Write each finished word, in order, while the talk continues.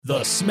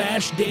The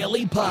Smash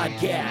Daily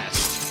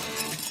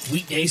Podcast.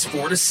 Weekdays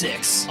 4 to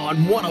 6 on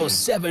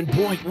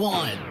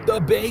 107.1 The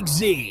Big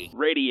Z.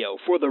 Radio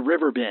for the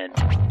Riverbend.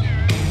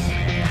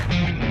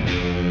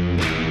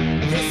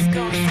 This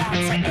goes out to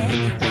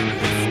anyone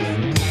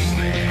listening.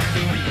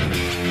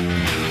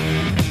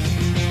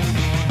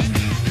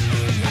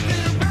 I've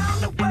been around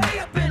the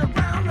way, I've been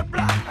around the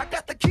block. I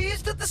got the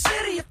keys to the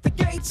city if the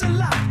gates are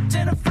locked.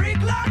 And a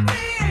freak like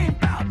me ain't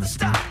about to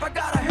stop. I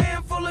got a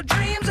handful of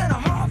dreams and a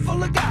heart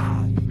full of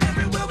God.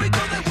 Everywhere we go,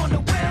 they wonder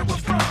where we're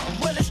from.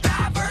 Well, it's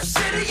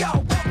diversity,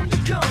 y'all welcome to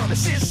come.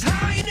 It's just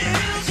high in the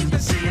hills, you can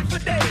see it for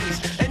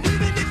days. And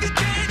even if you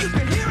can't, you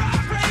can hear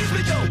our praise.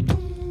 We go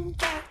boom,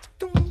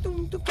 boom,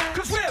 boom, boom,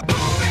 cause we're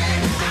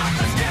booming out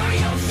the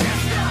stereo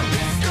system.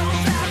 This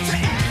goes out to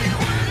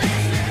anyone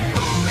listening.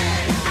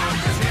 Booming out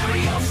the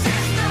stereo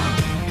system.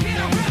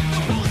 Can't rip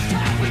the whole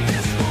track with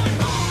this one.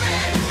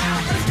 Booming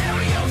out the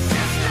stereo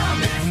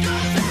system. This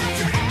goes out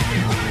to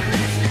anyone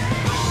listening.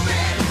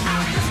 Booming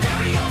out the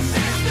stereo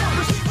system.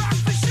 'Cause we rock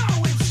the show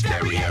in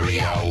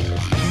stereo.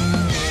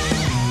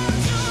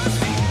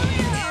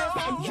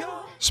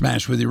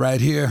 Smash with you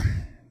right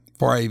here.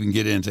 Before I even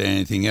get into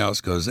anything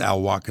else, because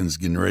Al Watkins is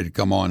getting ready to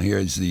come on here.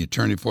 He's the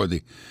attorney for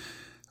the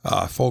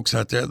folks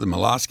out there, the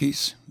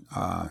Moloskis.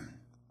 I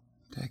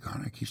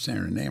keep saying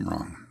her name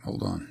wrong.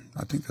 Hold on.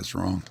 I think that's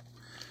wrong.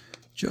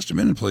 Just a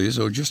minute, please.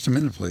 Oh, just a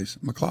minute, please.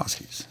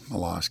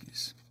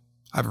 Moloskis.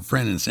 I have a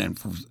friend in San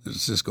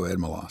Francisco, Ed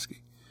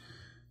Molosky.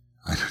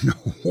 I don't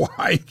know why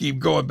I keep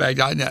going back.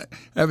 I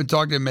haven't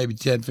talked to him maybe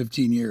 10,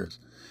 15 years.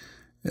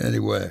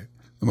 Anyway,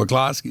 the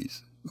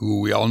McCloskeys,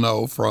 who we all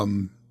know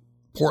from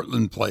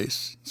Portland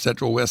Place,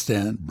 Central West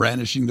End,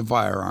 brandishing the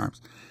firearms.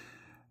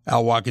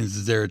 Al Watkins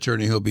is their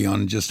attorney. He'll be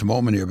on in just a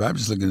moment here, but I'm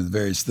just looking at the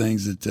various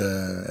things that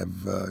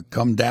have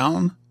come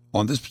down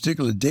on this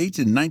particular date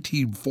in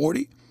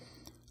 1940.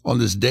 On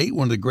this date,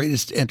 one of the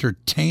greatest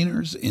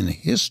entertainers in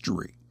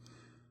history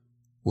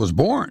was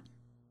born,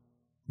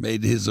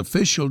 made his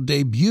official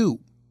debut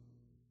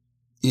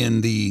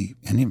and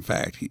in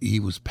fact, he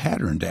was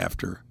patterned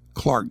after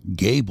Clark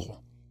Gable.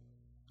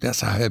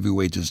 That's how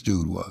heavyweight this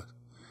dude was.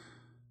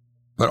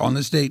 But on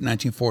this date,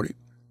 1940,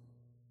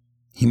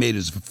 he made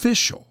his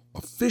official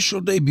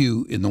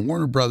debut in the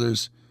Warner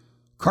Brothers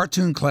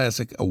cartoon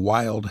classic, A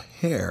Wild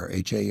Hare,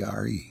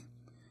 H-A-R-E.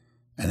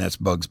 And that's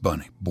Bugs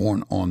Bunny,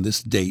 born on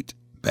this date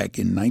back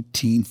in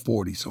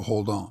 1940. So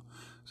hold on.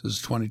 So this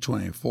is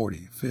 2020,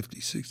 40, 50,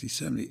 60,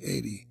 70,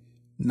 80,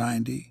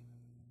 90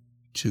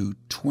 to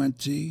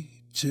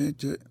 20.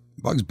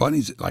 Bugs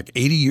Bunny's like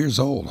 80 years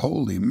old.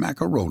 Holy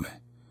macaroni.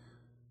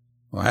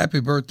 Well, happy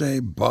birthday,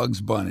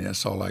 Bugs Bunny.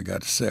 That's all I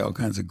got to say. All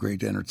kinds of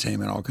great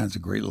entertainment, all kinds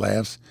of great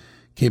laughs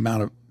came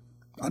out of.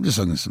 I'm just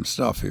looking at some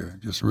stuff here,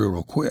 just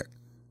real quick.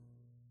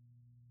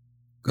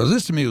 Because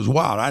this to me was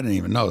wild. I didn't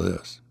even know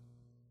this.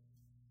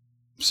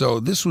 So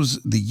this was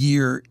the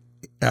year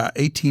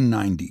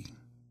 1890.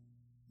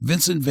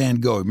 Vincent van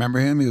Gogh, remember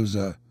him? He was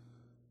an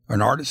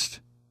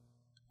artist.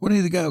 Wasn't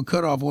he the guy who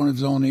cut off one of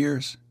his own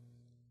ears?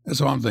 That's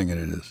what I'm thinking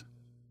it is.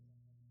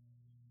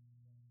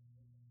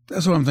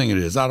 That's what I'm thinking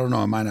it is. I don't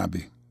know. It might not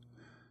be.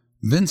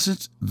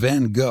 Vincent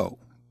van Gogh,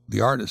 the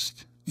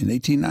artist, in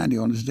 1890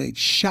 on this date,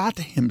 shot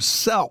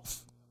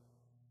himself.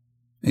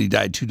 And he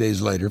died 2 days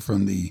later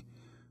from the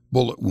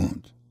bullet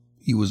wound.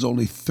 He was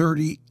only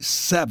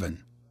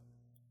 37.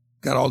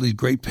 Got all these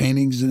great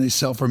paintings, and they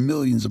sell for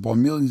millions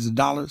upon millions of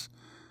dollars.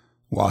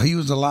 While he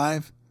was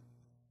alive,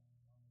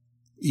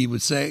 he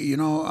would say, I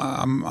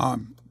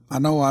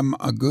know I'm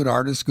a good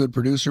artist, good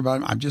producer,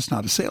 but I'm just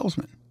not a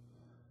salesman.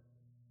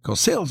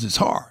 Because sales is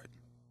hard.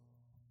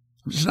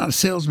 I'm just not a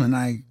salesman.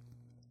 I'm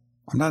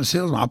not a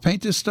salesman. I'll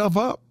paint this stuff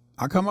up.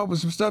 I'll come up with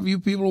some stuff you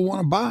people will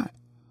want to buy.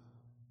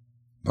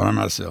 But I'm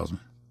not a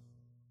salesman.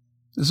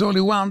 This only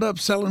wound up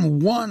selling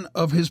one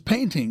of his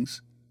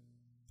paintings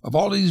of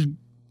all these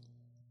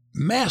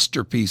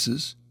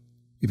masterpieces,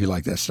 if you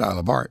like that style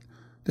of art,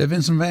 that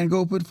Vincent van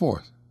Gogh put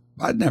forth.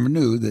 I never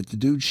knew that the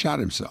dude shot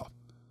himself.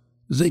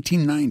 It was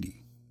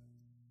 1890.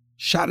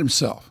 Shot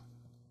himself.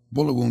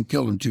 Bullet wound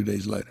killed him 2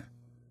 days later.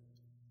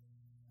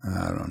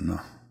 I don't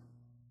know.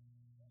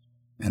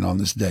 And on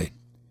this date,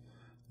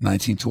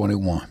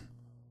 1921,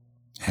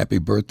 happy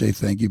birthday,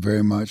 thank you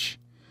very much.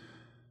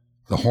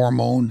 The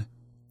hormone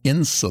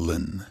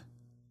insulin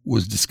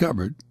was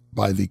discovered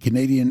by the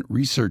Canadian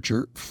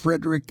researcher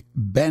Frederick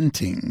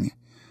Banting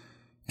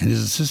and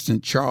his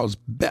assistant Charles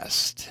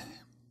Best.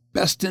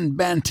 Best and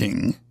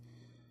Banting,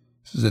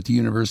 this is at the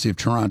University of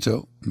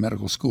Toronto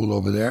Medical School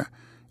over there.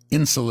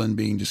 Insulin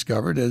being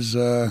discovered as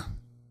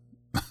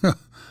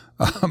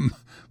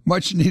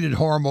much needed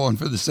hormone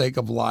for the sake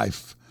of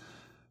life.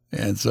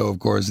 And so, of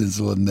course,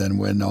 insulin then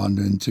went on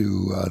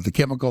into the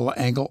chemical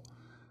angle,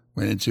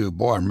 went into,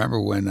 I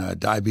remember when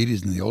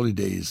diabetes in the old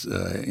days,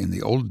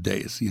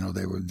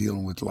 they were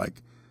dealing with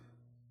like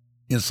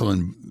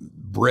insulin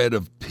bred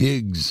of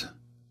pigs.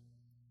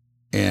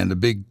 And the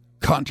big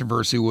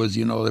controversy was,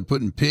 they're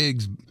putting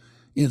pigs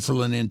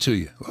insulin into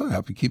you. Well,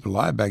 help you keep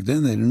alive. Back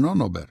then, they didn't know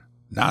no better.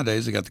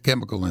 Nowadays, they got the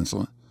chemical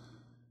insulin.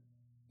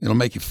 It'll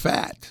make you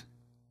fat.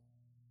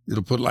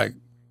 It'll put like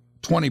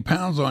 20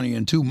 pounds on you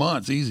in 2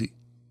 months, easy.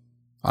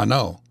 I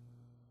know.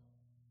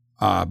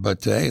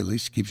 But hey, at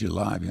least it keeps you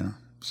alive, you know.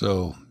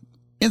 So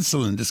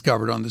insulin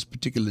discovered on this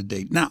particular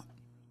date. Now,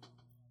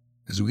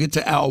 as we get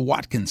to Al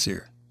Watkins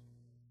here,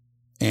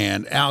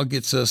 and Al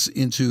gets us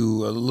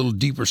into a little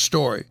deeper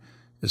story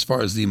as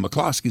far as the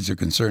McCloskeys are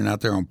concerned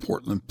out there on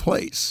Portland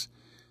Place.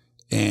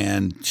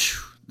 And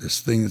this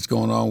thing that's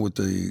going on with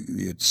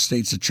the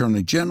state's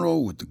attorney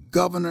general, with the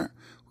governor,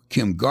 with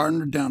Kim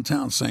Gardner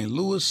downtown St.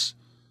 Louis,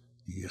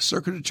 the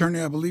circuit attorney,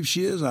 I believe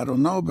she is. I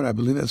don't know, but I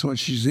believe that's what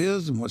she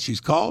is and what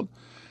she's called.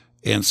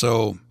 And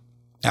so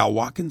Al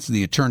Watkins,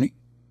 the attorney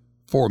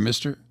for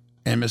Mr.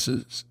 and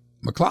Mrs.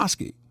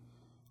 McCloskey,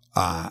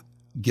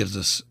 gives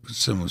us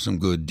some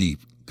good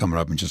deep coming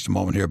up in just a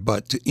moment here.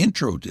 But to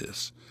intro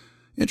this,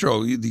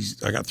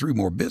 I got 3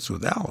 more bits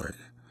with Al.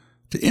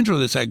 To intro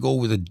this, I go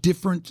with a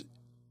different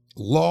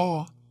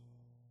law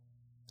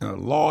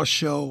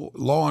show,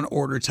 law and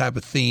order type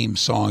of theme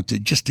song to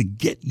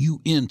get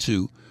you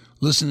into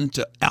listening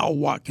to Al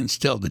Watkins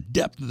tell the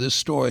depth of this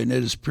story, and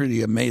it is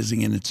pretty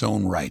amazing in its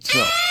own right.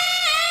 So,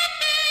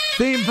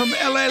 theme from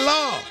L.A.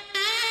 Law.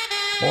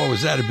 Boy,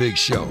 was that a big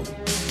show.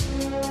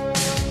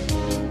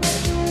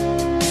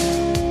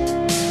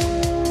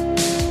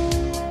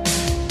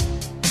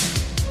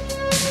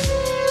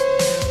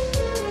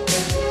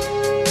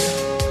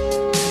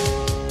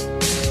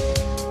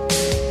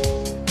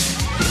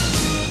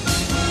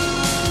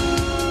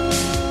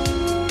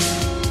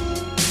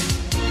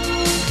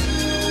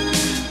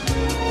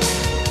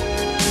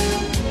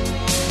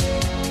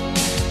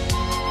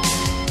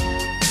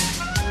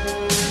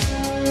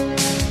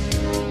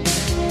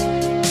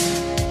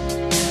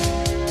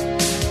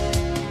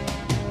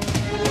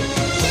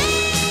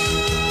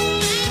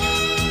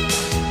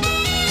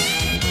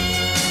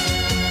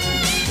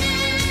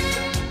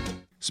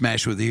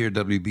 Smash with here,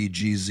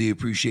 WBGZ.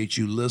 Appreciate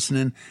you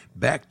listening.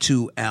 Back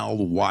to Al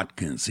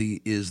Watkins.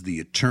 He is the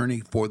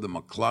attorney for the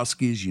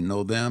McCloskeys. You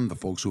know them, the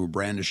folks who were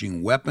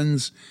brandishing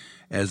weapons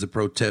as the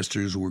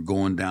protesters were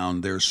going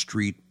down their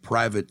street,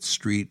 private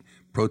street.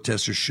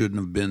 Protesters shouldn't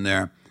have been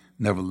there.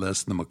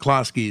 Nevertheless, the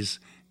McCloskeys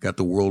got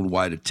the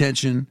worldwide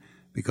attention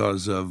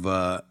because of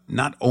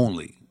not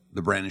only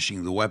the brandishing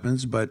of the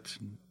weapons, but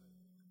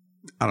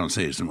I don't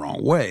say it's the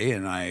wrong way,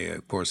 and I,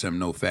 of course, am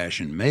no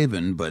fashion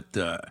maven, but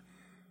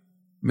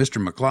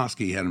Mr.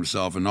 McCloskey had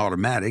himself an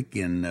automatic,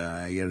 and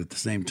he had at the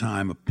same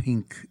time a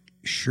pink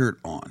shirt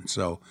on.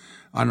 So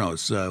I don't know,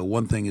 it's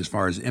one thing as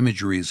far as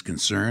imagery is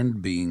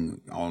concerned,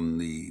 being on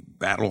the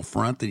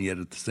battlefront, and yet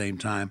at the same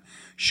time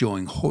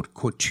showing haute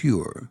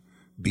couture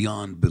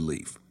beyond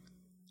belief.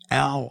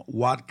 Al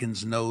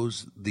Watkins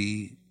knows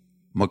the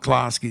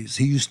McCloskeys.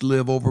 He used to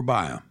live over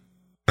by them.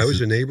 I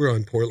was a neighbor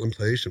on Portland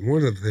Place, and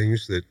one of the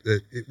things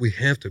that we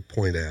have to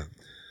point out,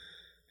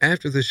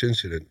 after this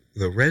incident,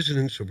 the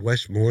residents of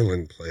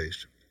Westmoreland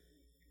Place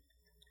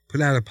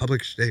put out a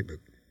public statement.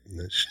 And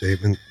that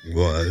statement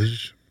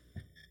was,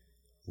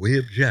 we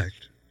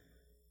object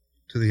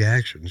to the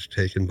actions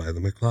taken by the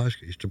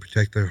McCloskeys to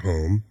protect their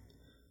home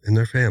and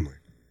their family.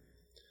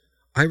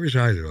 I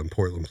resided on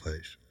Portland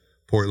Place.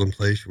 Portland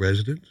Place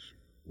residents,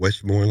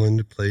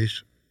 Westmoreland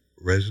Place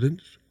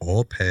residents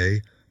all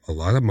pay a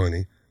lot of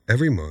money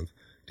every month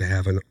to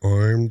have an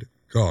armed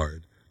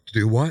guard. To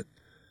do what?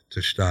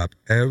 To stop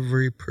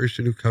every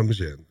person who comes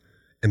in.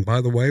 And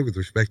by the way, with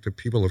respect to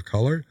people of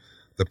color,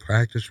 the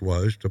practice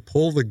was to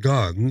pull the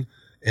gun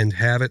and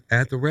have it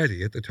at the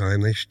ready at the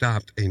time they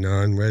stopped a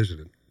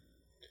non-resident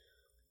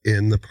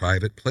in the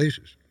private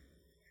places.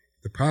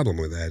 The problem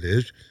with that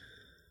is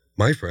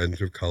my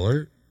friends of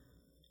color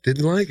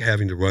didn't like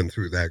having to run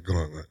through that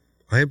gauntlet.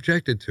 I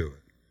objected to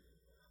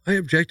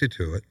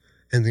it.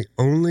 And the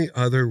only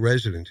other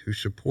resident who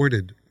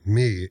supported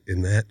me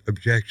in that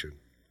objection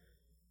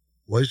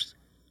was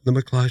the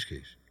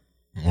McCloskeys.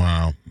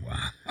 Wow.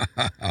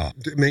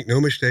 Make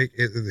no mistake,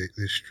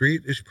 the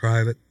street is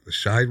private, the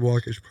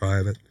sidewalk is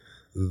private,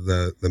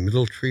 the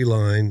middle tree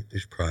line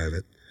is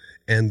private,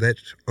 and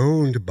that's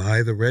owned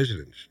by the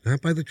residents,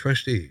 not by the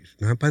trustees,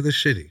 not by the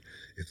city.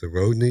 If the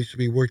road needs to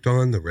be worked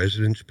on, the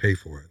residents pay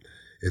for it.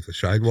 If the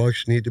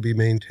sidewalks need to be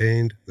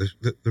maintained,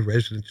 the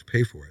residents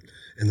pay for it.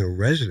 And the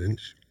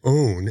residents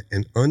own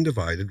an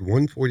undivided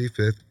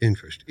 1/45th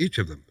interest, each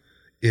of them,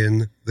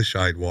 in the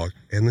sidewalk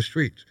and the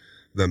streets.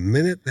 The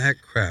minute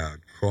that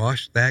crowd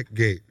crossed that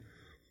gate,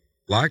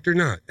 locked or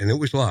not, and it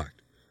was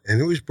locked, and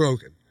it was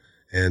broken,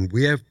 and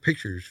we have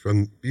pictures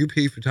from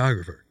UP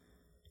photographer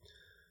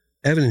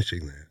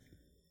evidencing that.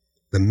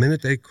 The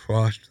minute they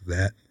crossed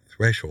that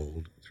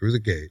threshold through the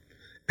gate,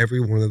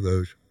 every one of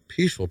those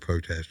peaceful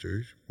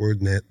protesters were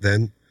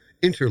then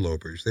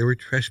interlopers. They were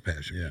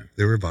trespassers. Yeah.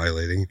 They were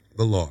violating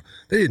the law.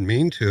 They didn't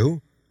mean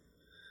to,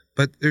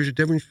 but there's a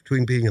difference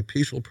between being a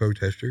peaceful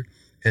protester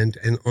and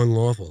an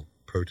unlawful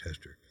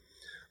protester.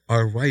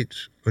 Our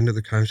rights under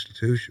the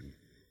Constitution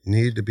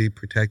need to be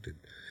protected,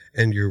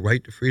 and your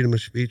right to freedom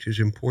of speech is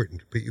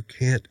important, but you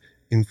can't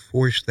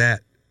enforce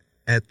that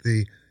at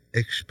the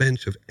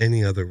expense of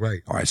any other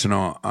right. All right, so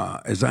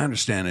now, as I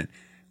understand it,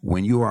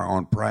 when you are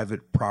on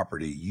private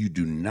property, you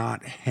do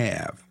not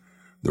have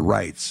the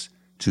rights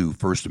to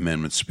First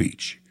Amendment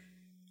speech.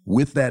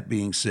 With that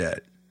being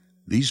said,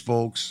 these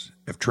folks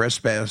have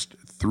trespassed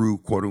through,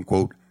 quote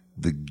unquote,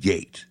 the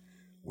gate.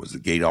 Was the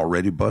gate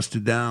already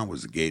busted down?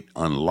 Was the gate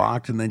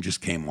unlocked and then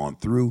just came on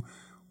through?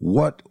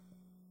 What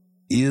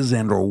is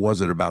and or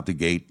was it about the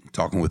gate?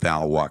 Talking with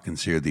Al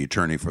Watkins here, the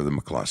attorney for the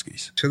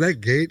McCloskeys. So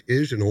that gate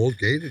is an old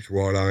gate. It's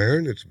wrought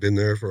iron. It's been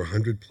there for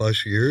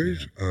 100+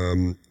 years.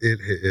 Yeah. It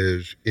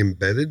is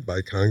embedded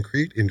by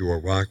concrete into a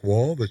rock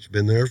wall that's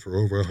been there for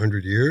over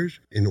 100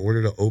 years. In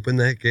order to open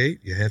that gate,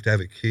 you have to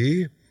have a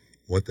key.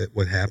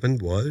 What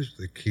happened was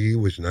the key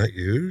was not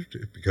used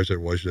because there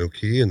was no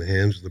key in the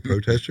hands of the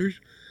protesters.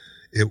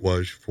 It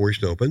was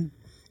forced open.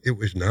 It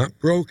was not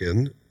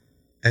broken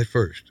at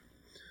first.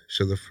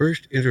 So the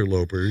first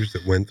interlopers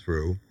that went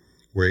through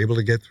were able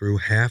to get through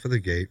half of the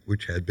gate,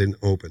 which had been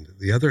opened.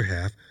 The other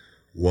half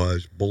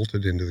was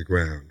bolted into the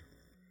ground.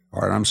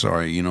 All right, I'm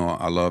sorry. You know,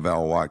 I love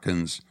Al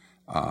Watkins,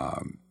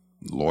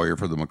 lawyer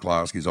for the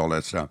McCloskeys, all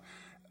that stuff.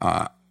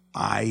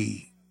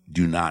 I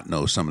do not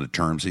know some of the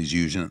terms he's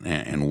using,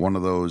 and one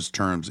of those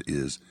terms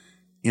is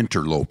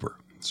interloper.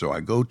 So I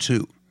go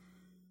to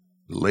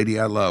the lady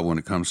I love when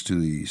it comes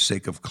to the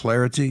sake of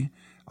clarity.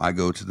 I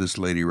go to this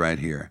lady right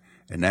here,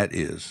 and that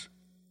is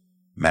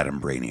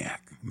Madam Brainiac.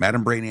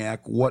 Madam Brainiac,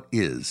 what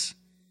is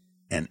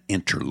an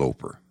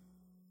interloper?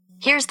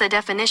 Here's the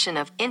definition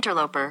of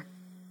interloper.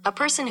 A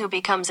person who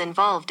becomes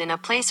involved in a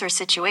place or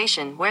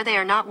situation where they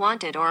are not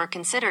wanted or are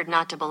considered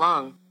not to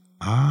belong.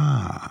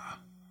 Ah.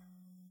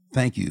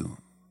 Thank you,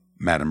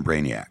 Madam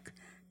Brainiac.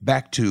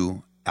 Back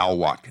to Al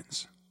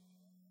Watkins.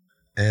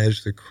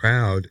 As the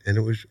crowd, and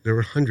there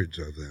were hundreds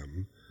of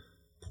them,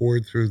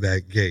 poured through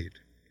that gate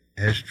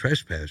as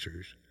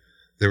trespassers,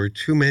 there were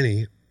too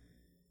many,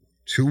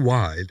 too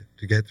wide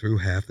to get through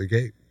half the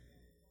gate.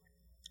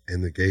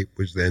 And the gate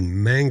was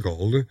then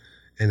mangled,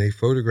 and a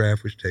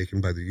photograph was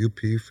taken by the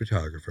UP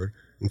photographer.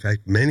 In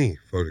fact, many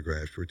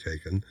photographs were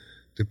taken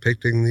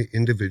depicting the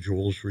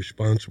individuals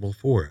responsible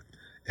for it,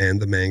 and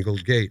the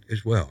mangled gate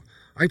as well.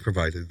 I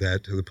provided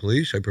that to the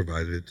police. I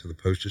provided it to the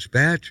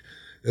Post-Dispatch.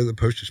 The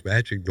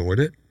Post-Dispatch ignored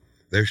it.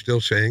 They're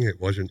still saying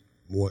it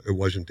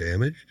wasn't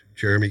damaged.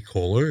 Jeremy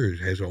Kohler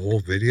has a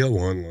whole video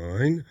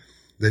online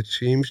that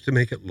seems to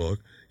make it look,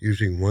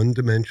 using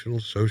one-dimensional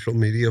social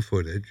media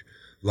footage,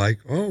 like,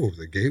 oh,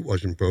 the gate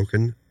wasn't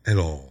broken at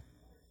all.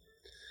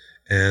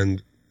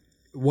 And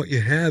what you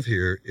have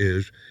here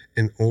is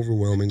an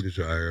overwhelming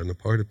desire on the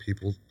part of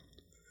people,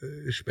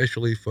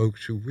 especially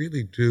folks who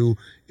really do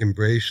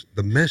embrace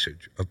the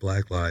message of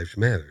Black Lives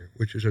Matter,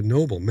 which is a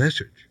noble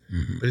message,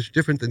 but it's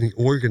different than the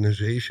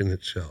organization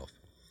itself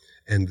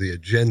and the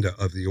agenda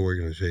of the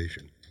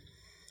organization.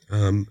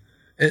 And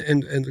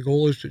the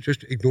goal is to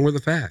just ignore the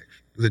facts.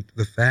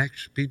 The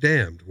facts be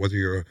damned, whether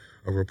you're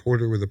a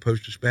reporter with the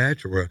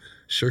Post-Dispatch or a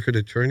circuit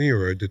attorney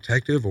or a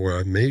detective or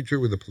a major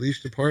with the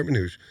police department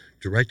who's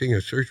directing a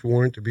search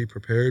warrant to be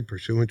prepared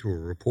pursuant to a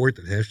report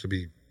that has to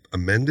be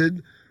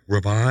amended,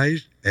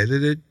 revised,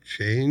 edited,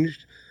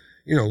 changed.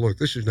 You know, look,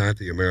 this is not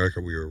the America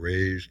we were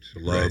raised to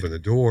love and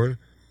adore.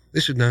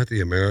 This is not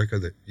the America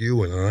that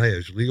you and I,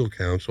 as legal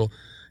counsel,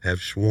 have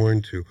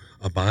sworn to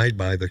abide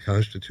by the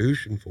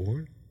Constitution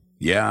for.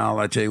 Yeah,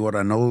 I tell you what,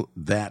 I know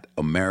that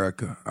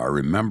America. I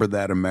remember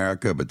that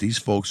America, but these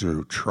folks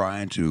are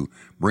trying to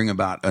bring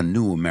about a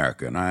new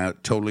America, and I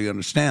totally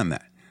understand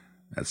that.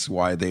 That's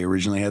why they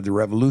originally had the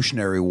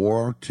Revolutionary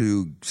War,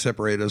 to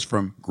separate us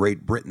from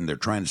Great Britain. They're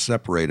trying to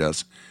separate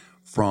us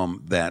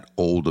from that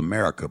old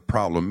America.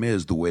 Problem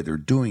is, the way they're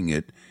doing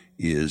it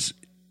is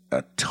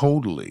a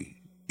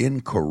totally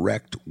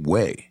incorrect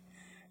way,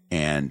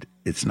 and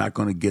it's not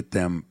going to get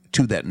them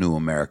to that new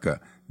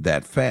America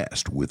that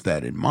fast. With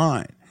that in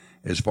mind,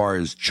 as far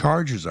as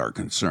charges are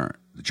concerned,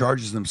 the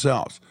charges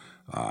themselves,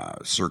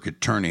 circuit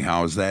attorney,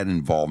 how is that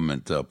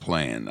involvement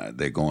playing?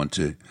 They're going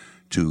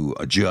to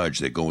a judge,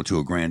 they go into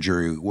a grand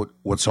jury.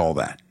 What's all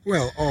that?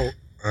 Well,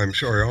 I'm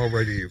sorry,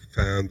 already you've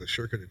found the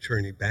circuit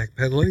attorney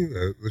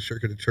backpedaling. The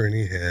circuit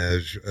attorney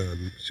has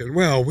said,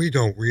 well, we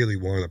don't really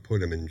want to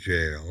put him in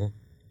jail.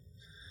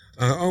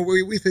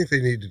 We think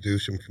they need to do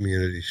some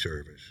community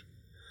service.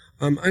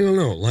 I don't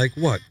know, like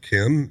what,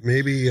 Kim?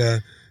 Maybe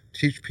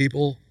teach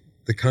people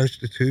the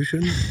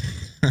Constitution?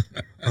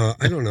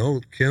 I don't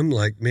know, Kim,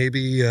 like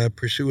maybe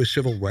pursue a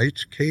civil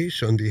rights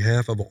case on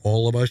behalf of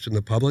all of us in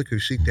the public who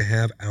seek to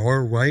have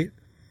our right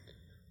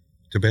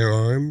to bear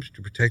arms,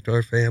 to protect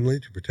our family,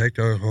 to protect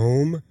our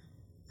home,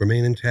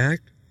 remain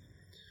intact.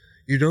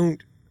 You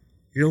don't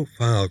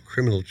file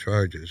criminal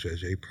charges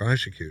as a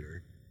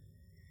prosecutor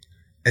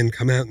and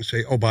come out and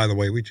say, oh, by the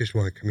way, we just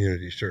want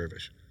community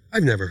service.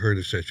 I've never heard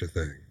of such a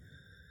thing.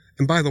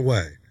 And by the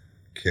way,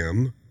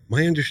 Kim,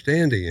 my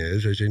understanding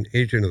is, as an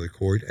agent of the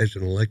court, as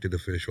an elected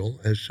official,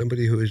 as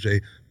somebody who is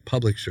a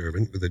public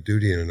servant with a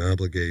duty and an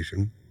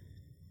obligation,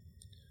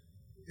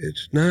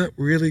 it's not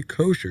really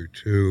kosher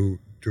to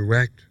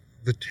direct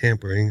the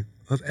tampering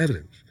of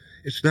evidence.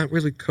 It's not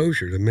really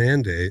kosher to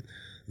mandate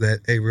that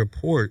a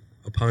report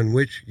upon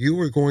which you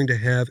were going to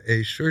have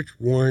a search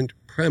warrant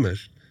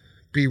premise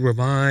be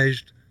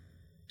revised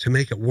to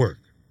make it work.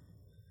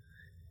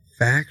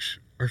 Facts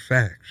are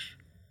facts.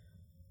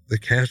 The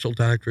Castle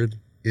Doctrine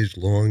is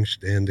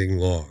long-standing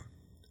law.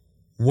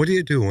 What are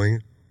you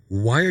doing?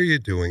 Why are you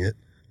doing it?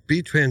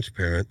 Be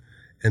transparent.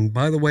 And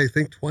by the way,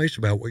 think twice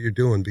about what you're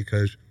doing,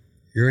 because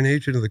you're an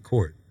agent of the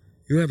court.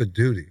 You have a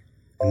duty.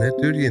 And that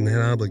duty and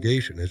that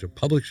obligation as a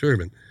public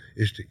servant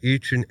is to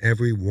each and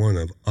every one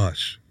of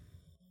us.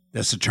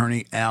 That's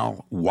attorney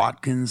Al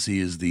Watkins. He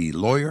is the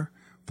lawyer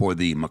for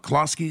the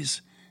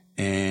McCloskeys.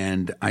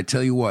 And I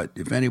tell you what,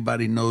 if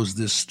anybody knows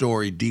this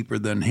story deeper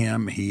than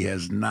him, he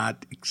has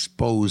not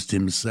exposed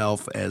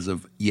himself as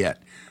of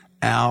yet.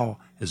 Al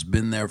has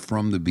been there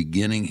from the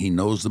beginning. He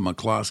knows the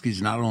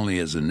McCloskeys not only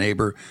as a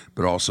neighbor,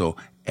 but also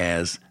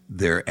as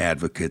their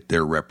advocate,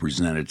 their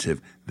representative,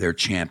 their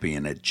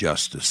champion at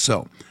justice.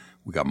 So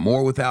we got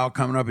more with Al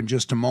coming up in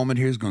just a moment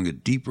here. He's going to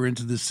get deeper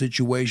into this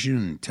situation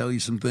and tell you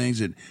some things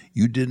that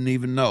you didn't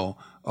even know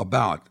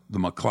about the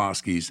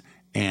McCloskeys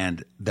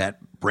and that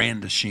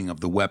brandishing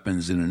of the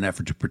weapons in an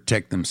effort to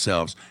protect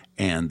themselves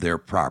and their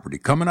property.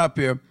 Coming up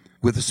here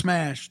with a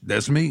Smash.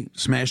 That's me,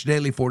 Smash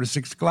Daily, 4 to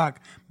 6 o'clock,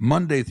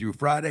 Monday through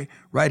Friday,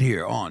 right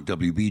here on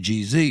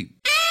WBGZ.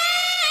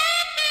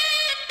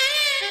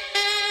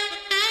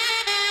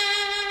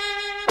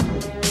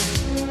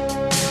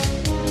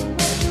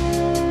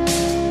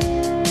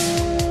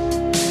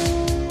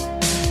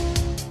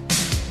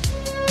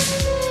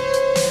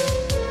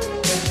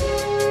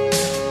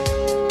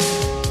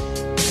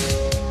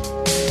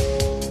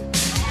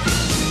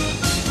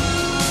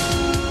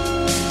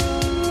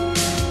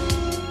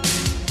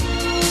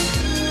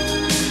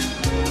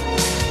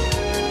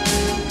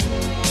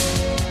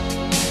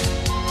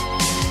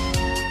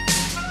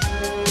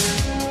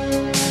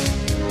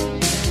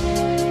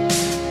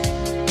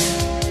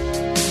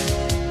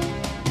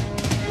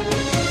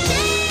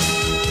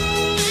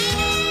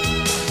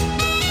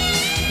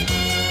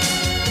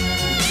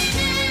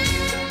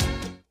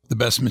 The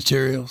best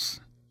materials,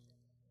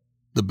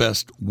 the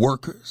best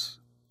workers,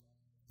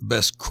 the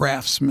best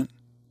craftsmen,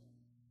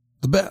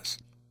 the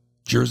best.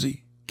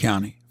 Jersey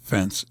County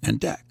Fence and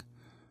Deck.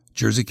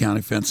 Jersey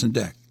County Fence and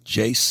Deck.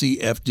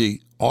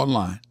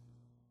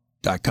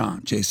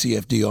 JCFDonline.com.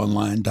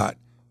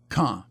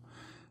 JCFDonline.com.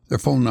 Their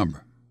phone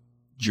number,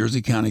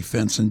 Jersey County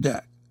Fence and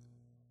Deck.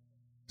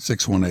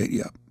 618,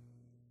 yep.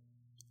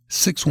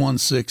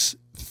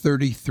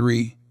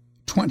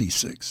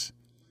 616-3326.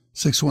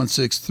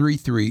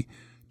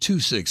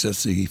 616-3326.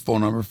 That's the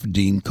phone number for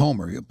Dean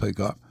Comer. He'll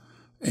pick up.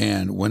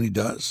 And when he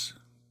does,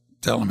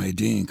 tell him, hey,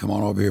 Dean, come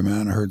on over here,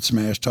 man. I heard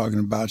Smash talking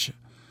about you.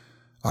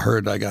 I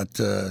heard I got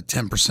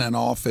 10%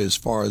 off as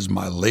far as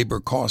my labor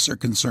costs are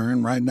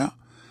concerned right now.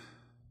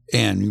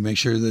 And you make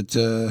sure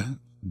that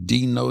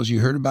Dean knows you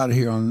heard about it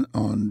here on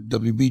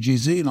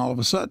WBGZ, and all of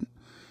a sudden,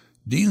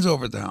 Dean's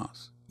over at the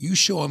house. You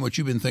show him what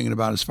you've been thinking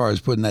about as far as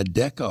putting that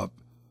deck up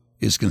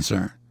is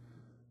concerned.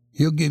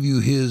 He'll give you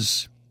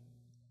his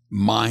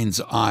mind's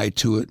eye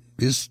to it,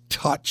 his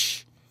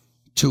touch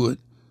to it,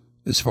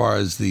 as far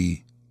as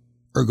the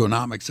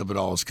ergonomics of it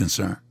all is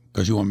concerned,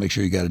 because you want to make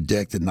sure you got a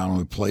deck that not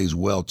only plays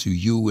well to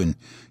you and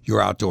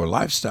your outdoor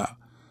lifestyle,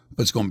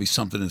 but it's going to be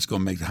something that's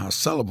going to make the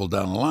house sellable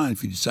down the line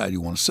if you decide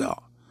you want to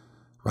sell.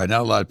 Right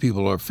now, a lot of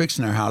people are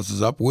fixing their houses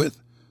up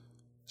with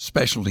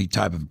specialty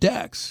type of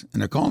decks,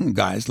 and they're calling them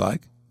guys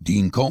like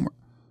Dean Comer,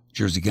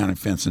 Jersey County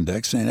Fence and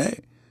Deck, saying, hey,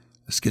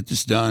 let's get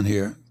this done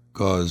here,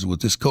 because with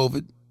this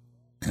COVID,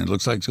 and it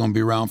looks like it's going to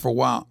be around for a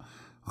while,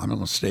 I'm not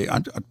going to stay.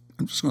 I'm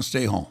just going to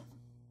stay home.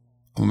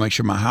 I'm going to make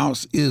sure my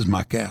house is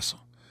my castle.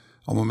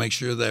 I'm going to make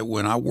sure that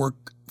when I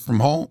work from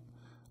home,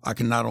 I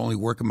can not only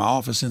work in my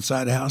office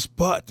inside the house,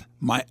 but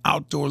my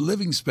outdoor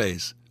living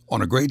space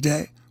on a great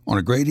day, on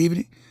a great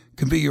evening,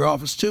 can be your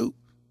office too.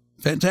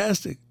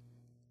 Fantastic.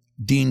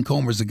 Dean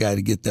Comer's the guy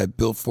to get that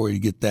built for you, to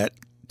get that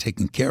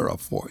taken care of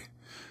for you.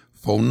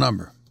 Phone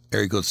number,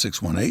 area code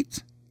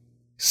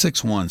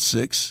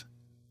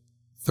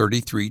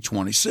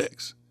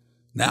 618-616-3326.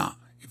 Now,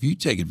 if you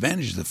take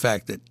advantage of the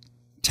fact that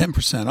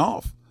 10%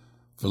 off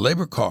for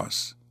labor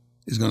costs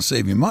is going to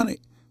save you money,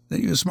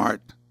 then you're a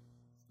smart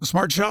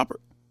shopper.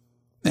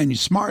 And you're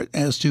smart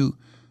as to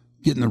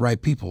getting the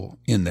right people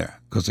in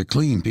there, because they're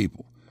clean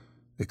people.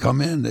 They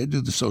come in, they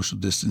do the social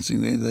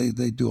distancing,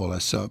 they do all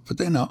that stuff, but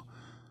they know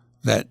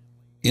that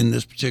in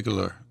this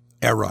particular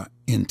era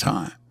in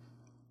time,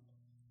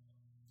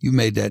 you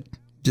made that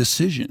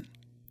decision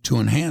to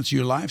enhance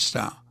your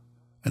lifestyle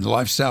and the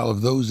lifestyle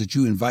of those that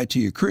you invite to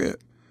your crib,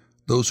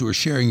 those who are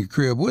sharing your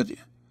crib with you.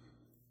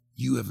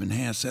 You have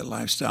enhanced that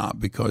lifestyle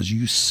because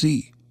you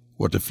see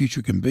what the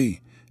future can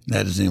be. And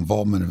that is the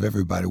involvement of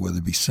everybody, whether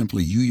it be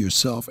simply you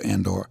yourself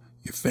and or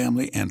your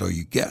family and or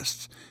your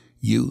guests.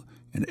 You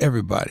and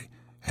everybody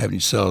having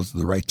yourselves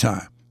the right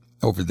time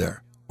over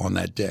there on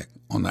that deck,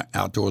 on that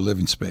outdoor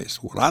living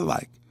space. What I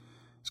like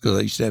is because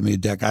I used to have me a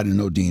deck. I didn't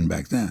know Dean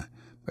back then.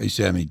 I used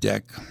to have me a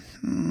deck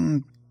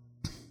 10,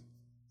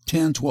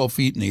 12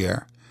 feet in the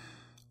air,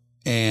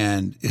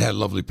 and it had a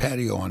lovely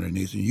patio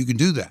underneath, and you can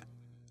do that.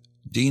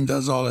 Dean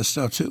does all that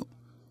stuff too.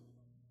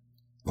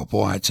 But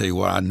boy, I tell you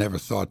what, I never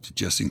thought to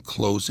just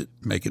enclose it,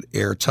 make it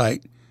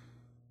airtight,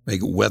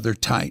 make it weather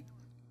tight.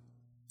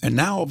 And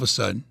now all of a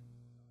sudden,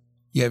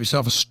 you have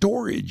yourself a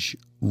storage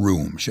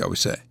room, shall we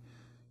say.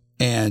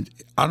 And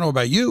I don't know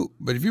about you,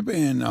 but if you're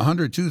paying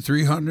 $100, $200,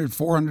 $300,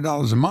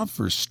 $400 a month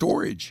for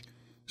storage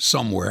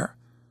somewhere,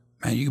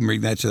 man, you can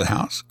bring that to the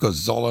house because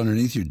it's all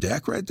underneath your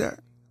deck right there.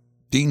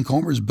 Dean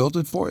Comer's built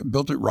it for you,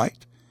 built it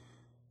right.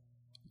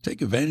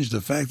 Take advantage of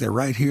the fact that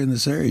right here in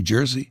this area,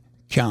 Jersey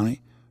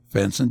County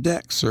Fence and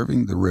Deck,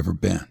 serving the River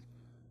Bend.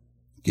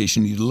 In case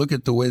you need to look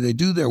at the way they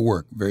do their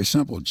work, very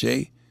simple,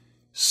 JCFD,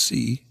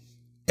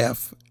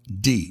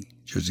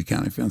 Jersey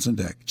County Fence and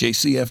Deck,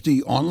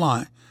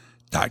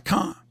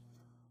 jcfdonline.com,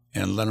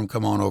 and let them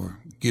come on over,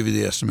 give you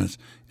the estimates,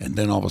 and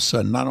then all of a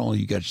sudden, not only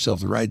you got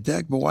yourself the right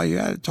deck, but while you're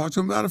at it, talk to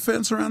them about a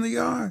fence around the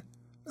yard.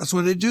 That's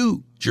what they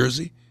do,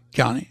 Jersey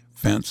County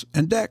Fence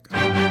and Deck.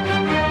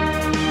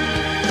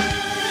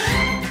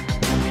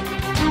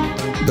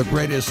 The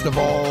greatest of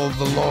all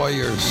the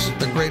lawyers,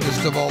 the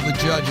greatest of all the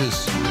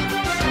judges,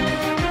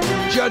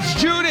 Judge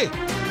Judy.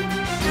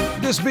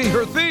 This be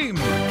her theme.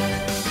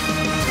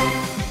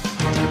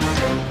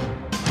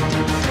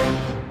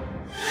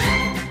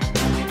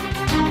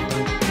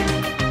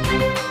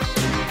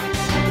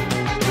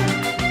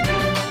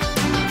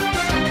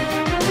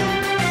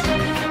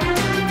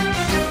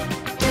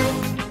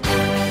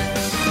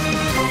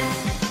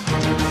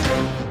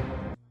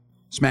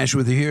 Smash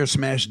with you here,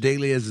 Smash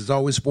Daily, as is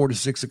always, 4 to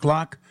 6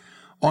 o'clock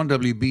on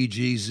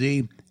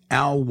WBGZ.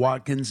 Al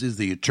Watkins is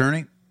the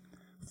attorney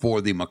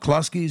for the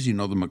McCluskeys. You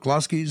know the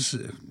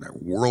McCluskeys,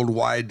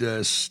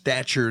 worldwide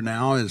stature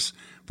now as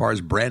far as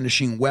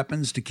brandishing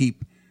weapons to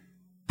keep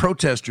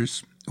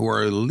protesters who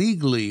are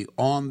illegally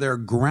on their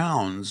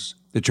grounds.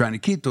 They're trying to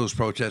keep those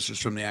protesters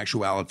from the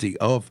actuality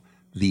of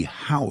the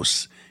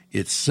House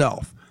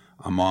itself.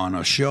 I'm on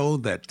a show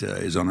that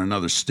is on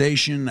another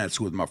station. That's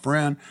with my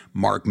friend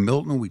Mark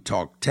Milton. We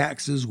talk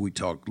taxes, we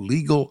talk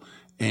legal,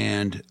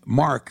 and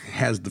Mark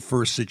has the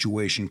first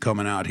situation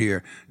coming out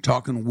here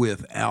talking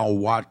with Al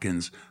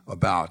Watkins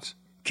about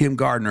Kim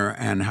Gardner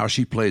and how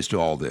she plays to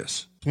all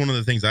this. One of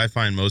the things I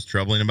find most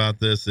troubling about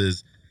this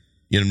is,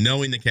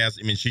 knowing the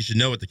castle. I mean, she should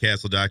know what the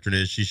castle doctrine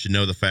is. She should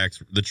know the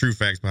facts, the true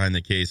facts behind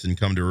the case, and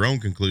come to her own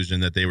conclusion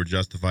that they were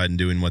justified in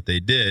doing what they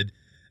did.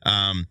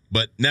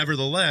 But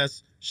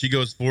nevertheless, she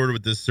goes forward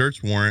with this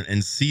search warrant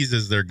and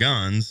seizes their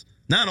guns,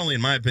 not only,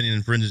 in my opinion,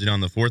 infringing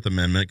on the Fourth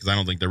Amendment, because I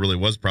don't think there really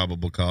was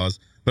probable cause,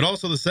 but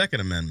also the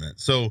Second Amendment.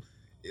 So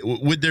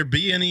would there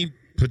be any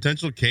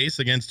potential case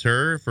against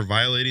her for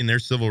violating their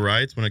civil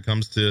rights when it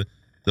comes to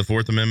the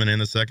Fourth Amendment and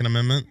the Second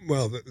Amendment?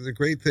 Well, the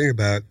great thing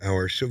about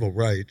our civil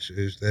rights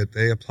is that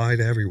they apply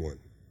to everyone.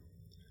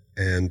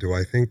 And do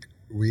I think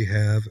we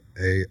have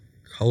a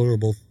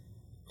colorable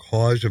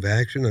cause of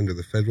action under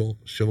the Federal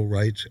Civil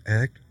Rights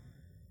Act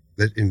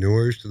that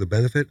inures to the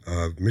benefit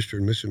of Mr.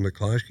 and Mrs.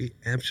 McCloskey?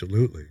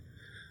 Absolutely.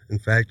 In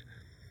fact,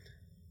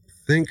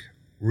 think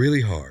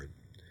really hard,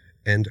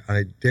 and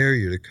I dare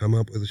you to come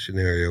up with a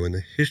scenario in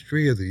the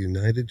history of the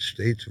United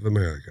States of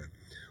America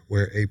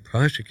where a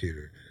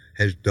prosecutor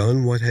has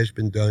done what has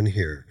been done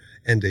here,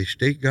 and a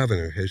state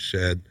governor has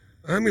said,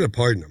 I'm going to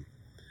pardon him,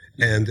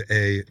 and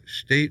a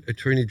state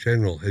attorney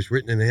general has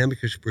written an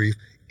amicus brief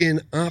in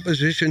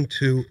opposition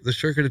to the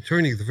circuit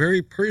attorney, the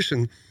very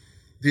person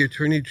the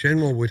attorney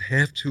general would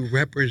have to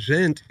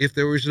represent if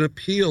there was an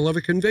appeal of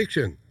a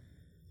conviction.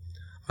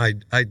 I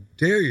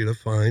dare you to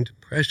find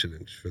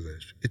precedents for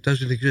this. It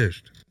doesn't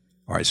exist.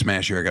 All right,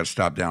 Smasher, I got to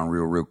stop down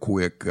real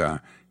quick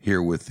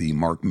here with the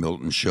Mark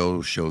Milton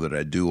show that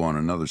I do on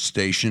another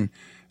station,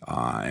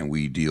 and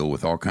we deal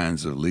with all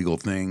kinds of legal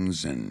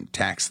things and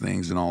tax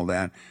things and all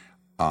that.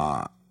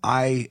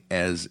 I,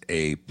 as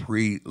a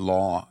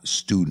pre-law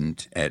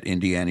student at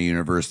Indiana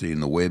University in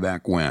the way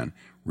back when,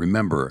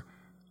 remember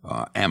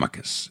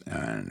amicus,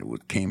 and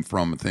it came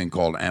from a thing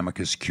called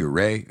amicus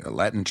curiae, a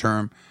Latin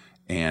term,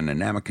 and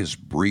an amicus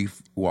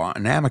brief. Well,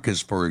 an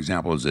amicus, for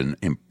example, is an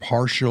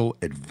impartial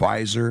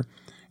advisor.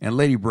 And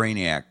Lady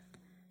Brainiac,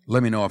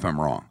 let me know if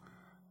I'm wrong.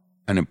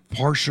 An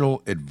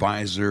impartial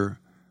advisor,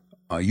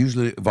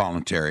 usually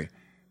voluntary,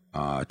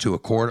 to a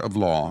court of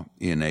law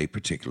in a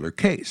particular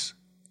case.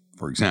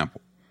 For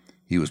example,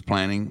 he was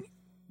planning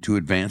to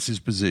advance his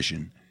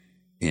position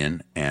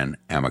in an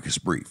amicus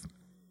brief.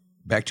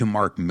 Back to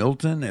Mark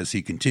Milton as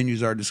he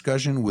continues our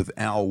discussion with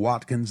Al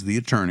Watkins, the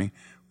attorney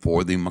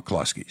for the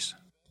McCluskeys.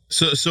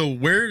 So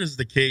where is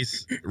the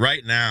case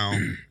right now?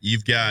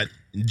 You've got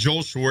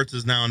Joel Schwartz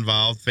is now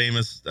involved,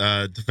 famous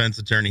defense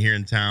attorney here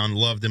in town.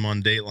 Loved him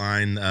on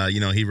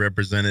Dateline. He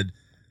represented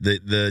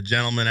the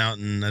gentleman out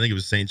in, I think it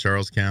was St.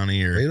 Charles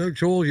County.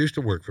 Joel used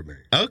to work for me.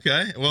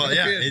 Okay. Well,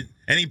 yeah.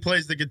 And he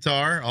plays the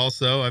guitar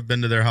also. I've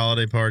been to their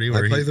holiday party.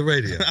 I play the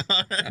radio.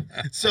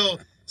 So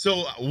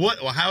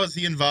how is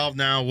he involved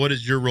now? What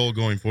is your role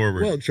going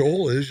forward? Well,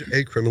 Joel is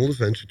a criminal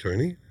defense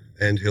attorney,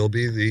 and he'll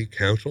be the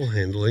counsel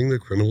handling the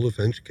criminal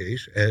defense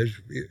case as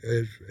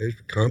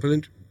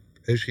competent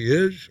as he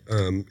is.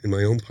 In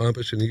my own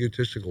pompous and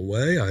egotistical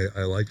way,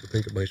 I like to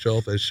think of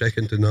myself as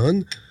second to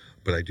none,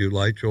 but I do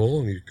like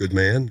Joel, and he's a good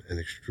man and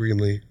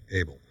extremely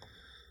able.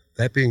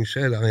 That being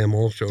said, I am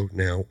also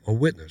now a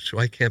witness, so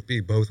I can't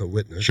be both a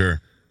witness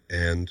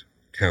and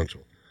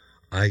counsel.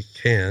 I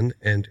can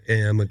and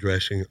am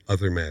addressing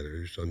other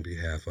matters on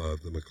behalf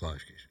of the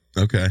McCloskeys.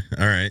 Okay,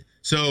 all right.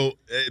 So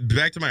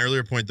back to my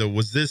earlier point, though,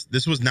 was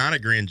this was not a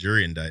grand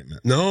jury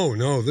indictment?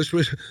 No. This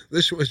was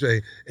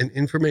an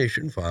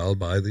information filed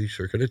by the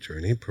circuit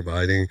attorney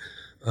providing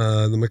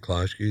the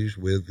McCloskeys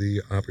with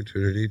the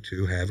opportunity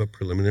to have a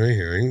preliminary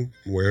hearing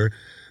where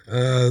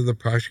the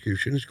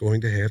prosecution is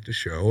going to have to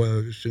show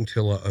a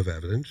scintilla of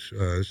evidence,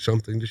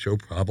 something to show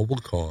probable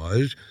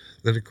cause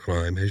that a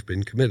crime has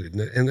been committed.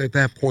 And at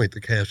that point,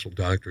 the Castle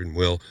Doctrine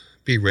will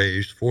be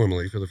raised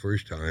formally for the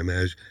first time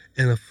as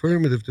an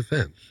affirmative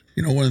defense.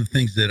 You know, one of the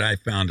things that I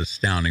found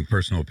astounding,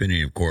 personal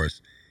opinion, of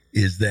course,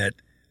 is that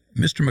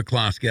Mr.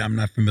 McCloskey, I'm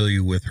not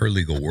familiar with her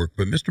legal work,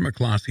 but Mr.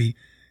 McCloskey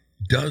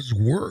does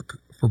work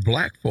for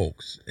black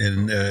folks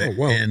and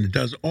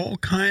does all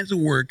kinds of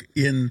work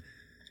in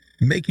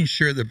making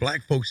sure that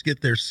black folks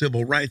get their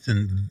civil rights,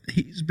 and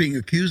he's being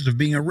accused of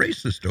being a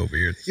racist over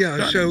here. It's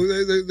stunning. So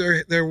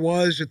there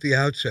was at the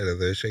outset of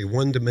this a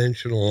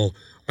one-dimensional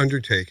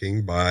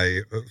undertaking by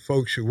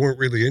folks who weren't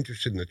really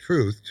interested in the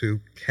truth to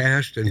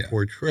cast and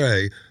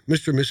portray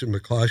Mr. and Mrs.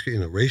 McCloskey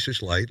in a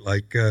racist light,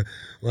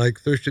 like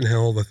Thurston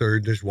Howell III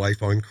and his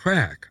wife on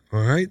crack,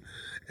 all right?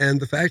 And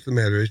the fact of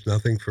the matter is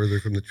nothing further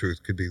from the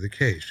truth could be the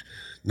case.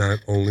 Not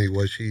only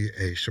was he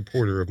a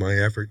supporter of my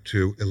effort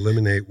to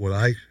eliminate what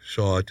I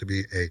saw to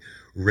be a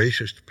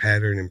racist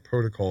pattern and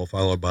protocol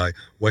followed by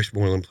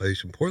Westmoreland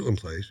Place and Portland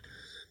Place,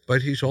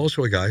 but he's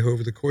also a guy who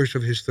over the course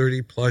of his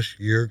 30-plus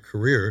year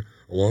career,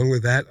 along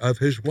with that of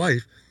his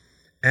wife,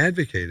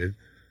 advocated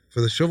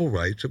for the civil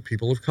rights of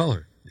people of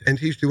color. And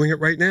he's doing it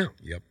right now.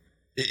 Yep.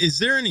 Is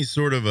there any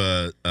sort of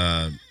a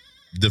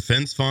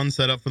defense fund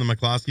set up for the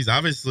McCloskeys?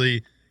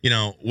 Obviously, you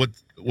know,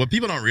 what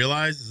people don't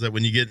realize is that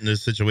when you get into a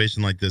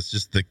situation like this,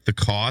 just the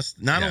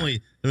cost, not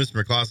only to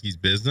Mr. McCloskey's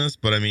business,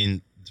 but I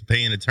mean,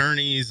 paying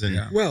attorneys and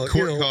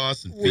court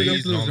costs and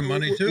fees. And losing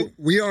money too.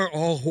 We are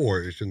all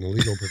whores in the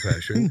legal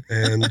profession,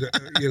 and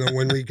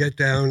when we get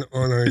down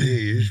on our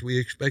knees, we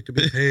expect to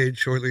be paid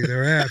shortly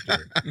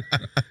thereafter.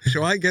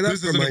 So I get up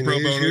from my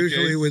knees,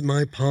 usually with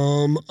my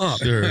palm up.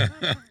 Sure.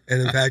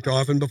 And in fact,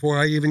 often before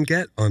I even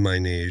get on my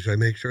knees, I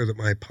make sure that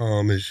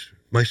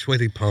my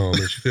sweaty palm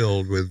is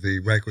filled with the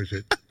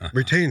requisite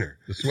retainer.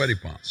 The sweaty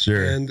palm.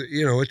 Sure. And,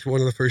 it's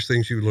one of the first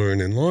things you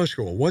learn in law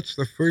school. What's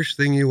the first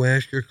thing you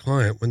ask your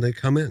client when they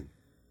come in?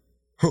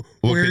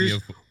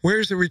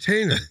 Where's the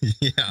retainer?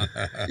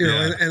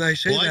 And I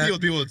say I deal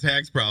with people with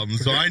tax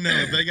problems, so I know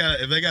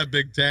if they got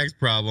big tax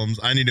problems,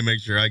 I need to make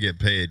sure I get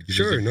paid.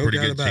 Sure, no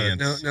doubt about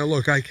it. Now,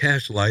 look, I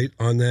cast light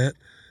on that,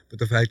 but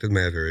the fact of the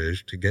matter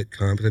is, to get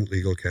competent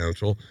legal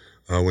counsel,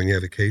 when you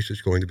have a case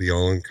that's going to be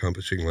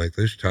all-encompassing like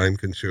this,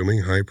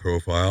 time-consuming,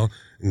 high-profile,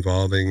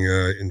 involving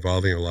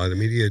a lot of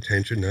media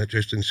attention, not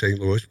just in St.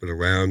 Louis, but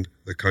around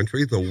the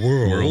country, the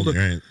world.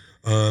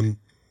 Right.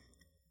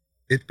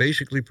 It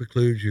basically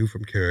precludes you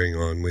from carrying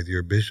on with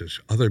your business,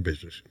 other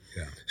business.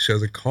 Yeah. So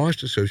the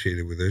cost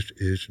associated with this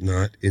is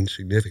not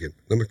insignificant.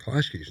 The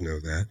McCloskeys know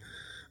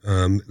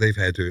that. They've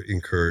had to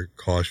incur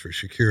costs for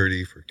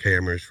security, for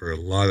cameras, for a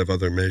lot of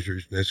other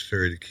measures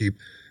necessary to keep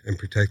and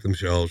protect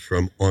themselves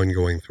from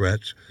ongoing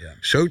threats. Yeah.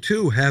 So,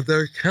 too, have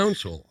their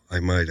counsel,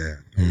 I might add.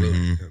 Oh,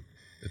 really?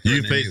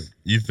 Yeah.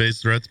 You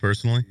face threats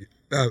personally?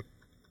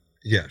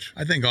 Yes.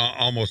 I think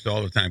almost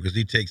all the time, because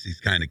he takes these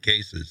kind of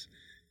cases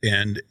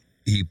and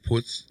he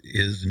puts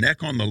his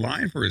neck on the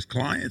line for his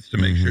clients to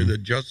make sure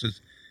that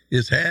justice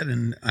is had.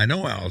 And I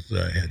know Al's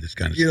had this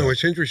kind of stuff.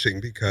 It's interesting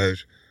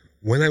because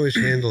when I was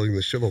handling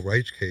the civil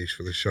rights case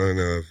for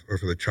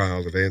the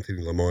child of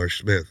Anthony Lamar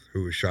Smith,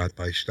 who was shot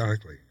by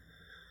Stockley,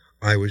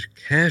 I was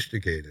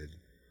castigated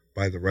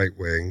by the right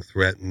wing,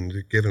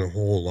 threatened, given a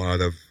whole lot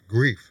of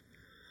grief.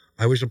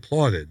 I was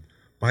applauded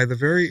by the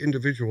very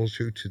individuals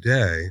who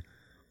today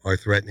are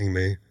threatening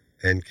me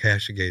and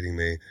castigating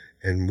me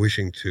and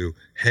wishing to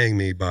hang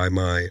me by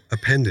my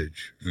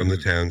appendage from the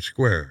town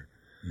square,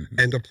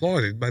 and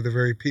applauded by the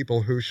very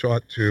people who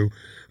sought to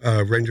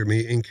render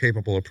me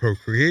incapable of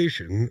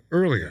procreation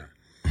earlier.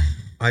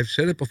 I've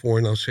said it before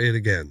and I'll say it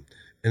again.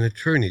 An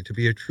attorney, to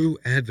be a true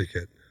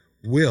advocate,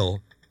 will,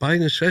 by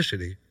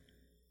necessity,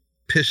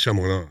 piss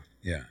someone off.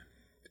 Yeah.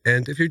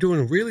 And if you're doing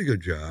a really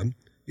good job,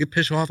 you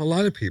piss off a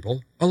lot of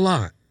people, a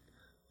lot.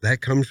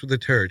 That comes with the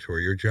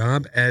territory. Your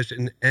job as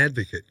an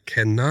advocate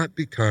cannot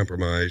be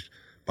compromised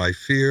by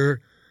fear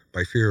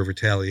of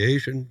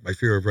retaliation, by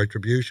fear of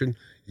retribution.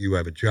 You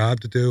have a job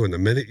to do, and the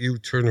minute you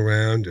turn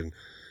around and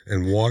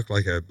walk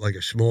like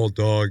a small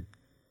dog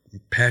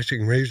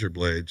passing razor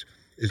blades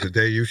is the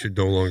day you should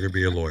no longer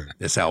be a lawyer.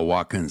 That's Al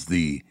Watkins,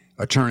 the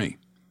attorney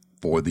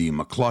for the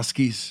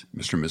McCloskeys,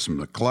 Mr. and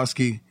Mrs.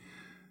 McCloskey,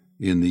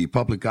 in the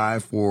public eye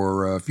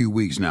for a few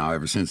weeks now,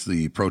 ever since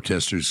the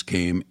protesters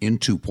came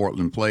into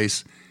Portland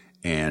Place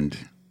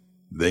and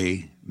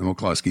the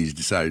McCloskeys,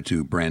 decided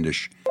to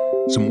brandish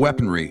some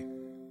weaponry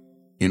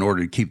in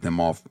order to keep them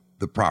off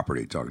the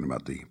property, talking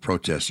about the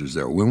protesters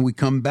there. When we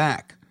come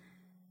back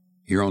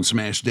here on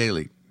Smash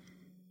Daily,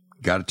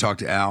 got to talk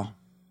to Al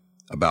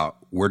about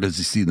where does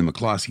he see the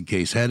McCloskey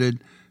case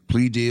headed,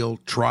 plea deal,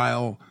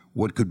 trial,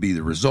 what could be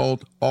the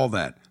result, all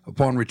that.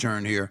 Upon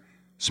return here,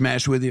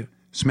 Smash with you,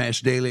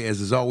 Smash Daily, as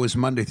is always,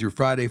 Monday through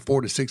Friday,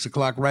 4 to 6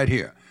 o'clock, right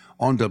here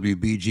on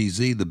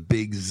WBGZ, the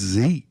Big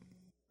Z.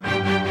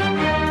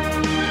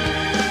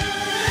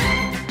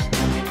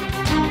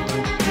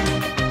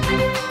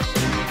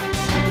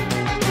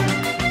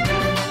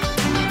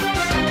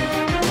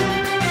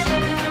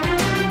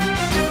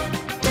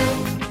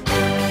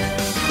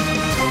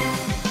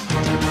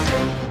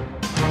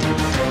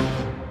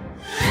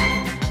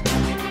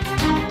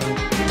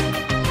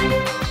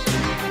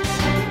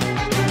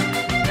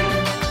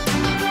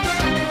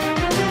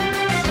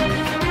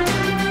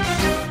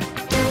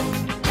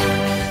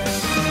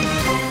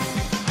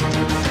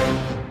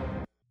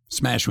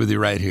 Smash with you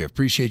right here.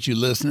 Appreciate you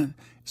listening.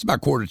 It's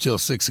about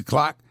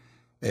 6:15.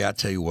 Hey, I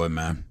tell you what,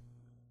 man.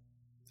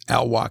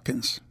 Al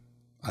Watkins,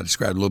 I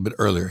described a little bit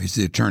earlier. He's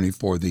the attorney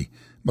for the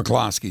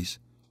McCloskeys,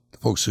 the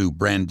folks who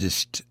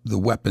brandished the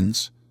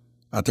weapons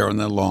out there on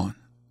their lawn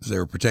as they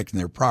were protecting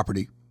their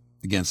property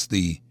against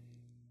the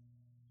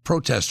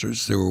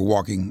protesters that were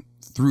walking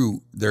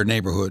through their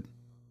neighborhood,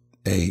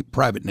 a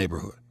private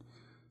neighborhood.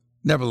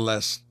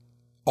 Nevertheless,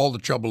 all the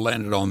trouble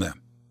landed on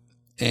them.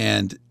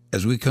 And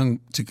as we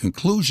come to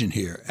conclusion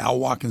here, Al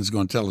Watkins is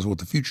going to tell us what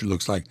the future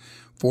looks like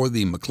for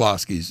the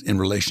McCloskeys in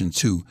relation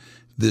to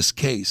this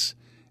case.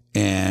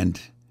 And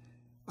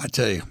I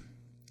tell you,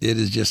 it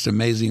is just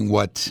amazing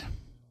what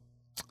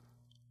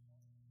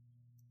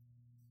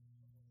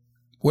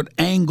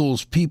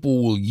angles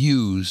people will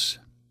use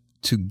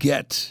to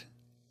get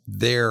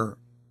their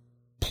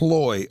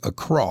ploy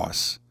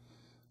across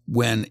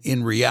when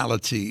in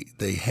reality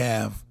they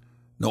have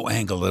no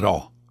angle at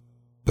all.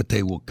 But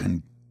they will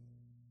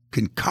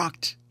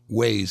concoct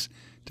ways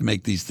to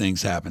make these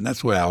things happen.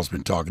 That's what Al's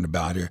been talking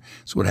about here.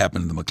 It's what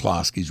happened to the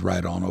McCloskeys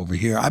right on over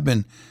here. I've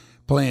been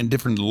playing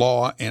different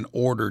law and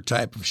order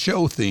type of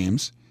show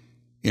themes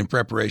in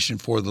preparation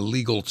for the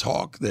legal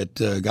talk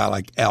that a guy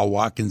like Al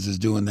Watkins is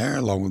doing there,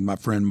 along with my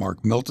friend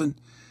Mark Milton,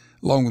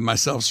 along with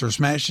myself, Sir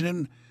Smashing.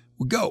 And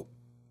we go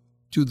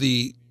to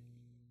the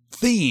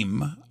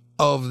theme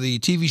of the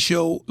TV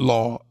show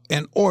Law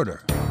and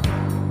Order.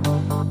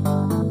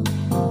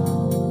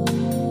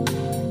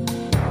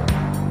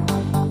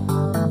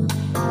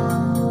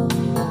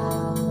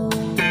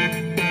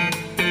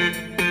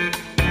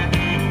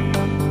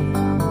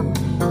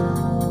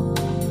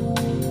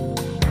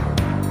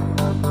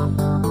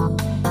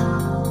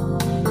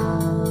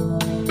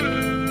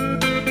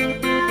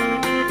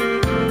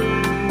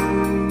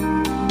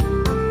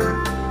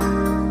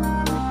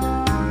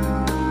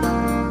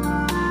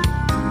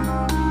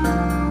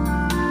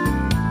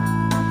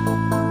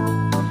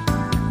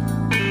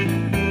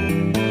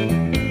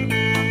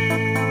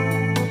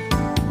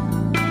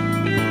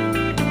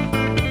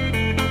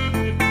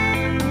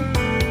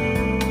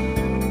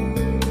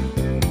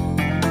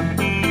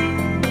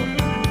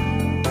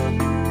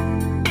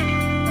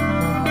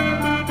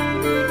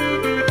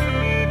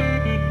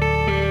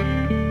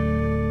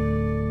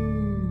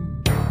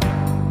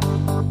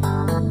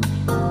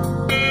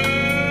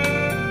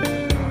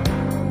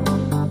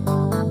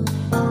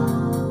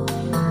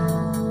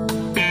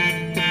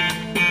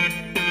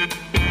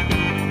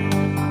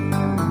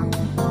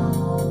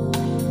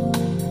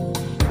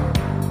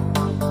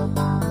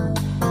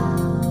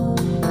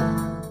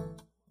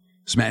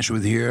 Smash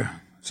with you here.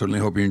 Certainly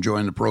hope you're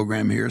enjoying the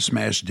program here.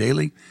 Smash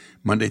Daily,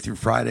 Monday through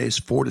Fridays,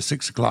 4 to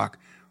 6 o'clock,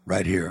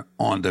 right here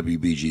on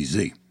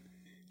WBGZ.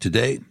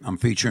 Today, I'm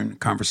featuring a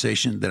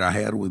conversation that I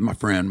had with my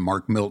friend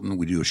Mark Milton.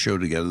 We do a show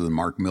together, the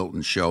Mark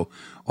Milton Show,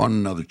 on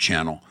another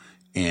channel.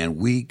 And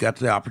we got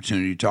the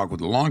opportunity to talk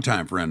with a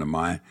longtime friend of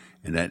mine,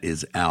 and that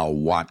is Al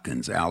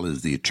Watkins. Al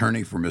is the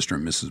attorney for Mr.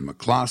 and Mrs.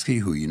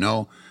 McCloskey, who you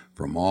know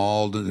from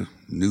all the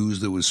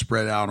news that was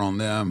spread out on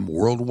them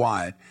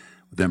worldwide,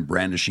 them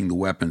brandishing the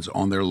weapons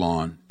on their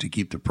lawn to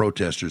keep the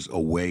protesters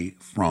away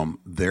from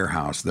their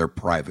house, their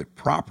private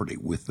property.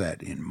 With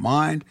that in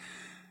mind,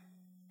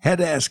 had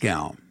to ask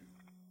Al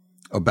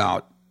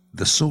about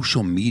the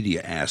social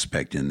media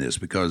aspect in this,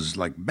 because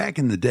like back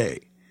in the day,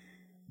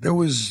 there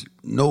was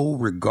no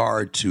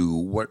regard to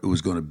what it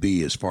was going to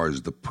be as far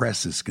as the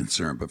press is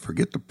concerned. But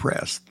forget the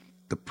press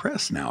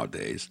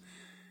nowadays,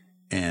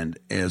 and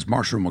as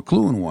Marshall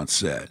McLuhan once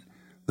said,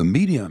 the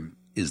medium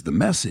is the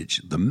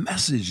message. The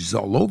message is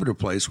all over the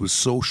place with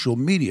social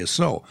media.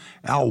 So,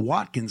 Al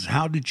Watkins,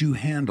 how did you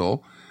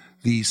handle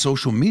the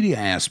social media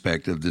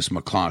aspect of this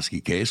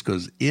McCloskey case?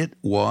 Because it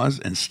was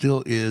and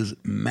still is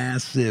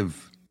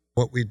massive.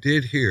 What we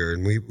did here,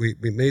 and we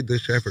made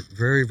this effort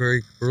very,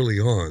 very early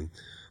on,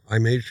 I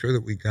made sure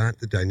that we got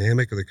the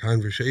dynamic of the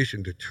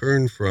conversation to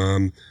turn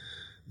from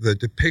the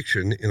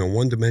depiction in a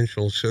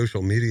one-dimensional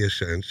social media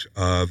sense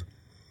of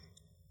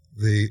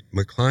the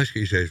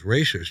McCloskeys as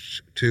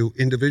racists to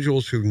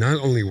individuals who not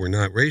only were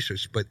not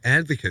racist, but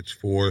advocates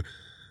for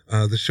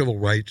the civil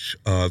rights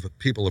of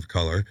people of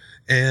color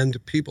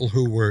and people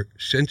who were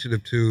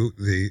sensitive to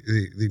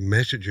the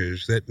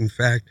messages that, in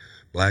fact,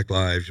 Black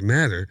Lives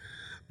Matter,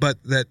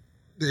 but that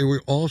they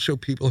were also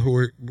people who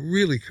were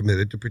really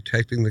committed to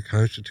protecting the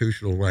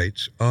constitutional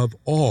rights of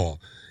all,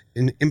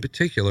 in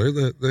particular,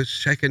 the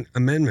Second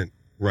Amendment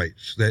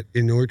rights that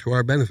inure to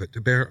our benefit,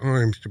 to bear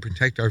arms, to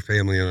protect our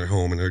family and our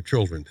home and our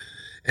children.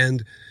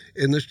 And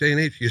in this day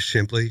and age, you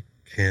simply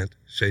can't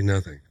say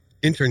nothing.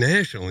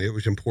 Internationally, it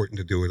was important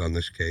to do it on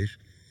this case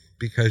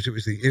because it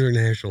was the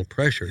international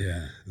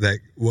pressure that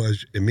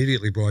was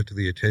immediately brought to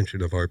the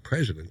attention of our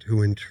president,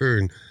 who in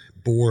turn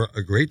bore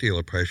a great deal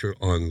of pressure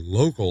on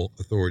local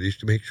authorities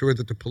to make sure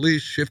that the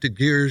police shifted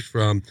gears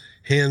from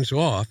hands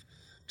off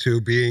to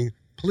being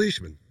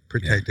policemen,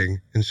 protecting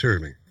and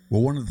serving.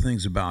 Well, one of the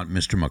things about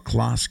Mr.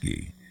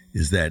 McCloskey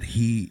is that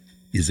he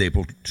is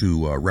able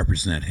to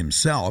represent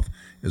himself,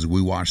 as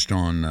we watched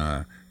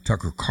on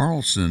Tucker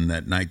Carlson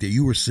that night that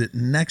you were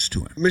sitting next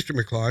to him. Mr.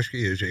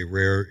 McCloskey is a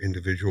rare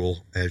individual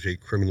as a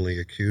criminally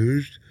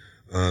accused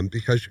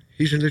because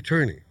he's an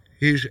attorney.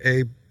 He's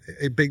a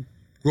big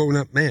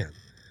grown-up man.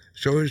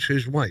 So is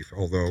his wife,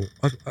 although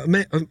a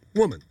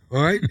woman,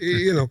 all right?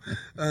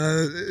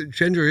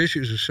 Gender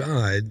issues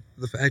aside,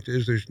 the fact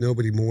is there's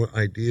nobody more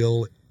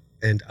ideal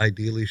and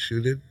ideally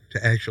suited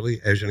to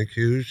actually, as an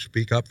accused,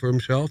 speak up for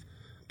himself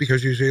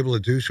because he's able to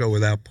do so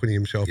without putting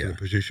himself in a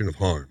position of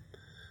harm.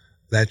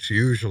 That's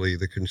usually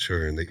the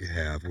concern that you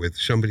have with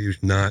somebody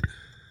who's not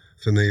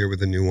familiar with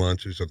the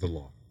nuances of the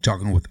law.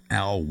 Talking with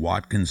Al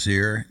Watkins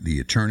here, the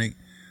attorney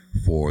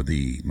for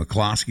the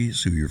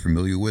McCloskeys, who you're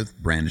familiar with,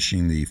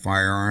 brandishing the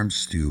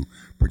firearms to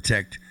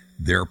protect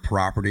their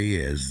property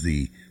as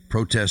the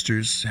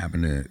protesters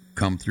happen to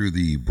come through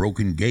the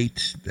broken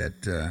gate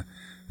that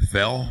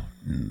fell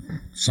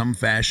in some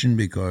fashion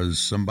because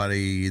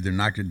somebody either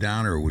knocked it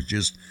down or was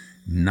just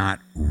not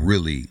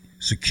really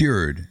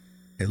secured.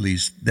 At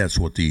least that's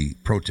what the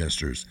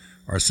protesters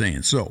are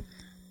saying. So,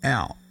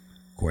 Al,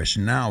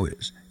 question now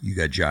is, you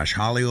got Josh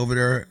Hawley over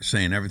there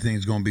saying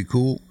everything's going to be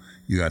cool.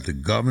 You got the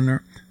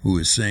governor who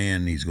is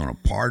saying he's going to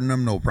pardon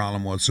them, no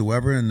problem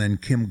whatsoever. And then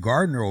Kim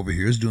Gardner over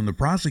here is doing the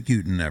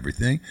prosecuting and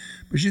everything.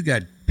 But you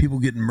got people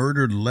getting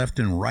murdered left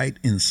and right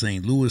in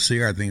St. Louis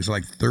here. I think it's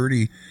like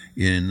 30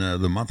 in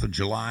the month of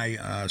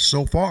July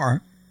so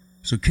far.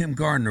 So Kim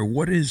Gardner,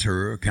 what is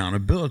her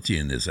accountability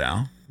in this,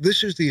 Al?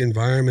 This is the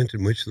environment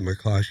in which the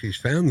McCloskeys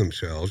found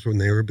themselves when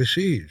they were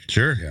besieged.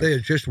 Sure. Yeah. They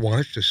had just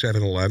watched a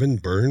 7-Eleven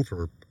burn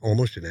for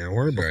almost an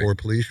hour before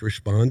police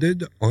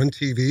responded on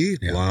TV,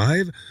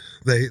 live.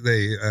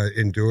 They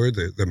endured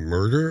the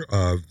murder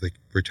of the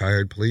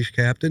retired police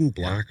captain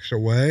blocks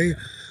away.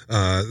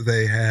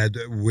 They had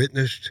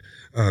witnessed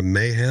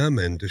mayhem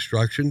and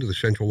destruction to the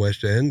Central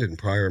West End in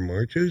prior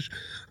marches.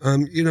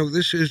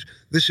 This is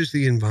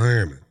the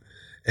environment.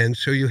 And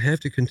so you have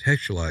to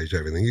contextualize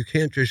everything. You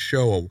can't just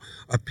show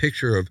a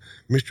picture of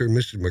Mr. and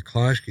Mrs.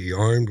 McCloskey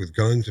armed with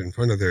guns in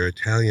front of their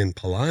Italian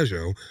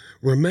palazzo.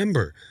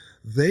 Remember,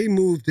 they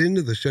moved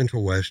into the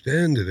Central West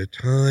End at a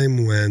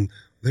time when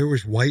there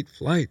was white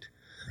flight.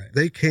 Right.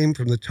 They came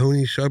from the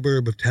Tony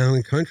suburb of Town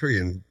and Country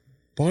and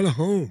bought a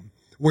home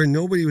where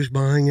nobody was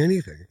buying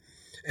anything.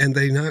 And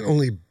they not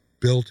only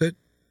built it,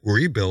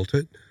 rebuilt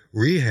it,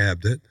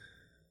 rehabbed it,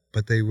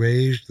 but they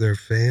raised their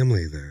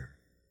family there.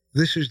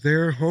 This is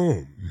their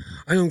home.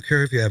 I don't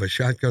care if you have a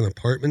shotgun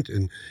apartment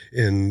in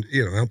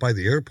out by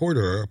the airport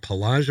or a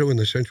palazzo in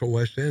the Central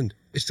West End.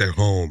 It's their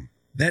home.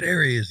 That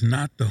area is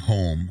not the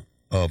home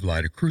of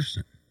Lyda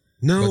Krewson.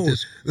 No.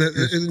 But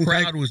this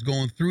crowd was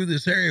going through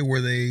this area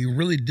where they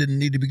really didn't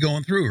need to be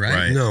going through,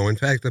 right? No. In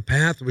fact, the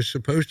path was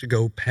supposed to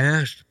go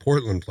past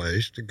Portland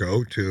Place to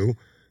go to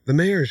the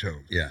mayor's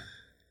home. Yeah.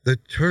 The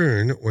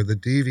turn or the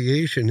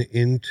deviation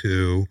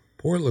into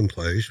Portland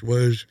Place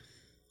was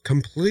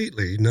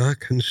completely not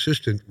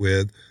consistent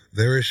with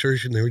their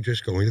assertion they were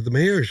just going to the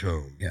mayor's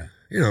home. Yeah.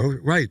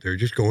 They're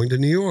just going to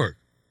New York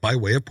by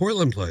way of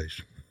Portland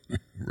Place.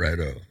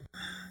 Righto.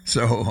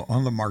 So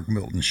on the Mark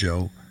Milton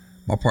Show,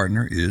 my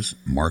partner is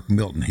Mark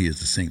Milton. He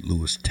is the St.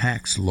 Louis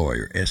tax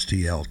lawyer,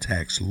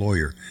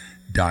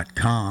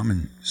 stltaxlawyer.com.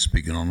 And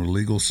speaking on the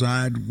legal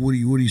side, what do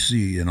you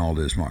see in all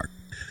this, Mark?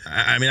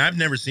 I mean, I've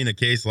never seen a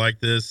case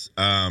like this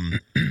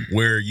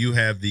where you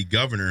have the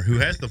governor who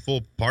has the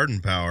full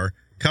pardon power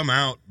come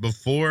out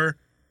before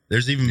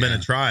there's even been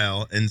a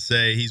trial and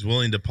say he's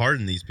willing to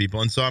pardon these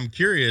people. And so I'm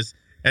curious,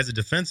 as a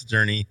defense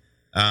attorney,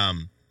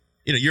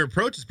 your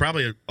approach is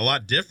probably a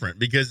lot different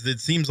because it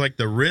seems like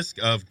the risk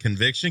of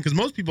conviction, because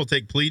most people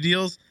take plea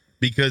deals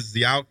because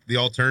the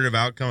alternative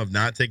outcome of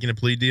not taking a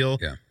plea deal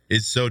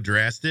is so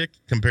drastic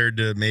compared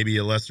to maybe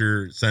a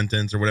lesser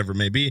sentence or whatever it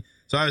may be.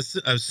 So I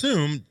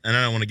assume, and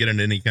I don't want to get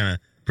into any kind of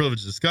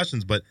privileged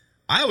discussions, but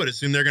I would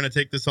assume they're going to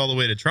take this all the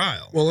way to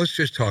trial. Well, let's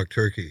just talk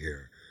turkey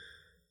here.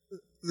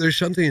 There's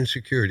something in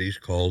securities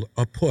called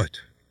a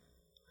put.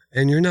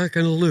 and you're not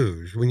going to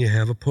lose when you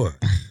have a put.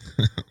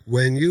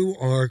 When you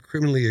are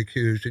criminally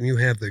accused and you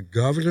have the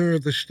governor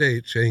of the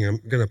state saying, I'm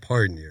going to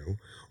pardon you,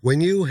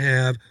 when you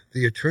have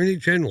the attorney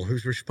general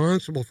who's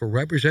responsible for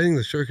representing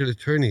the circuit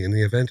attorney in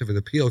the event of an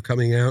appeal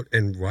coming out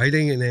and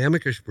writing an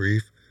amicus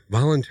brief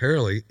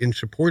voluntarily in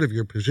support of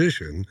your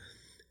position,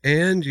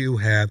 and you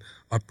have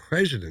a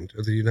president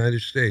of the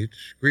United States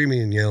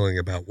screaming and yelling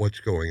about what's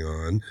going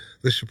on,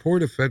 the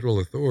support of federal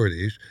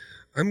authorities,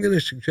 I'm going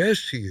to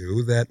suggest to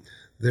you that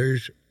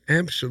there's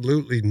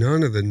absolutely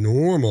none of the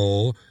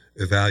normal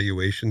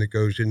evaluation that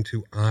goes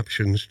into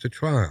options to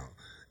trial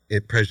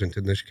present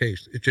in this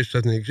case. It just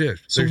doesn't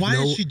exist. So why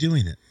is she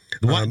doing it?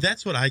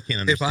 That's what I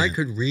can't understand. If I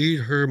could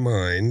read her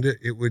mind,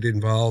 it would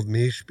involve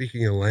me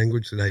speaking a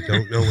language that I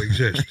don't know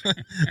exists.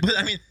 But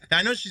I mean,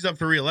 I know she's up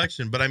for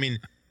re-election, but I mean,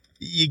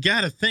 you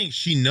got to think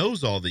she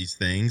knows all these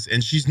things,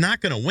 and she's not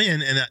going to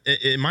win. And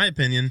in my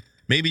opinion,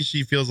 maybe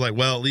she feels like,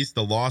 well, at least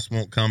the loss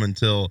won't come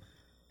until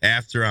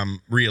after I'm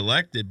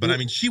re-elected. But I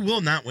mean, she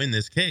will not win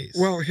this case.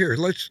 Well, here,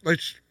 let's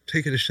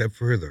take it a step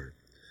further.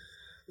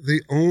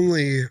 The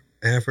only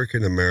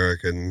African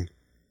American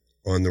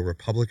on the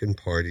Republican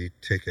Party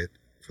ticket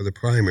for the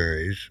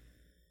primaries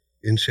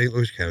in St.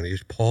 Louis County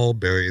is Paul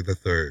Berry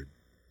III.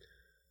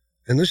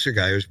 And this is a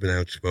guy who's been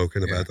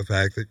outspoken about the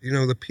fact that,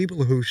 the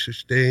people who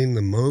sustain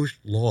the most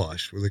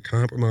loss with the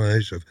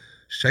compromise of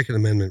Second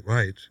Amendment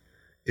rights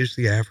is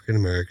the African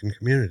American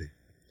community.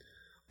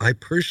 I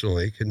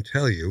personally can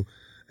tell you,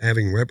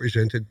 having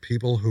represented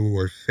people who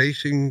are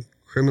facing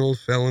criminal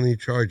felony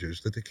charges,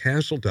 that the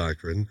Castle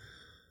Doctrine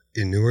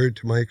inured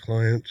to my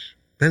clients'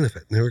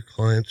 benefit, and they were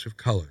clients of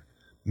color,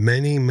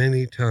 many,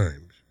 many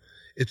times.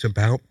 It's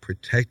about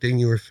protecting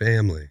your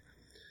family.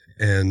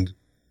 And,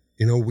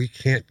 we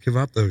can't give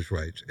up those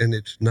rights. And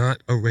it's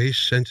not a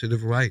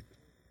race-sensitive right.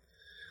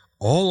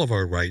 All of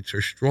our rights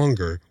are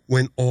stronger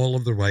when all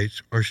of the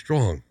rights are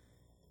strong.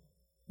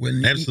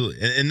 Absolutely.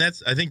 And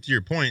that's, I think, to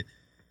your point,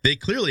 they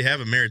clearly have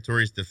a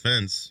meritorious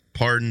defense,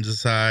 pardons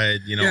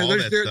aside, all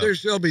that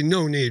stuff. There'll be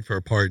no need for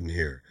a pardon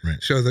here.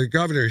 Right. So the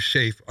governor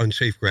is on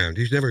safe ground.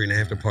 He's never going to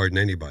have to pardon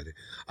anybody.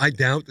 I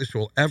doubt this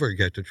will ever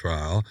get to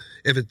trial.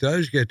 If it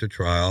does get to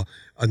trial,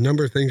 a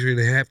number of things are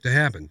going to have to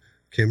happen.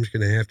 Kim's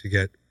going to have to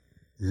get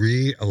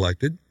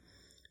re-elected.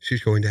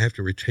 She's going to have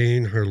to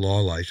retain her law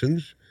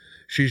license.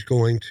 She's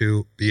going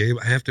to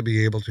have to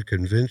be able to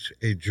convince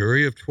a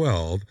jury of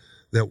 12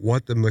 that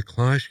what the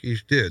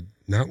McCloskeys did,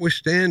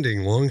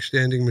 notwithstanding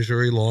longstanding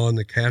Missouri law and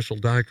the Castle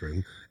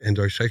Doctrine and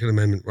our Second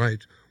Amendment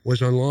rights,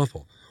 was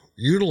unlawful.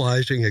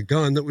 Utilizing a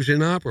gun that was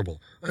inoperable.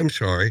 I'm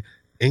sorry,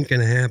 ain't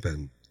going to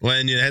happen. Well,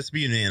 and it has to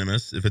be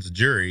unanimous if it's a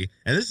jury.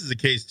 And this is a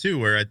case, too,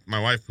 where my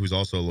wife, who's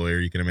also a lawyer,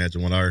 you can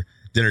imagine what our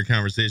dinner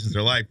conversations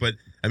are like. But,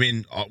 I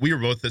mean, we were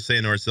both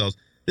saying to ourselves,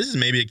 this is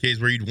maybe a case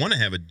where you'd want to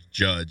have a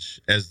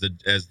judge as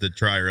the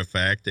trier of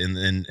fact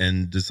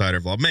and decider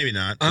of law. Maybe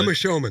not. I'm a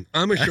showman.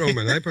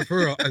 I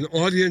prefer an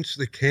audience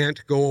that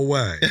can't go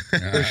away.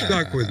 They're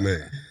stuck with me.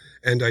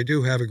 And I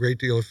do have a great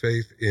deal of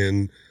faith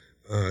in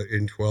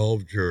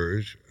 12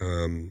 jurors,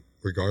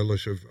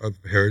 regardless of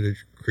heritage,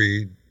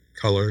 creed,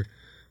 color,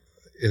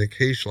 in a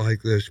case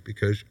like this,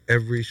 because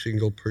every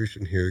single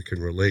person here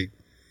can relate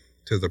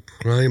to the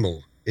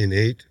primal,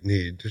 innate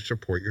need to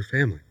support your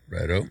family.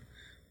 Righto.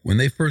 When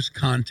they first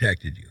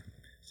contacted you,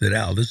 said,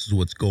 Al, this is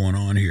what's going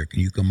on here.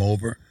 Can you come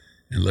over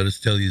and let us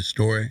tell you the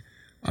story?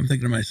 I'm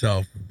thinking to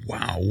myself,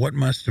 wow, what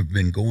must have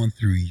been going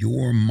through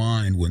your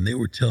mind when they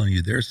were telling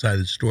you their side of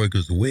the story?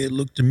 Because the way it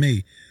looked to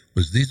me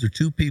was these are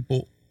two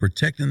people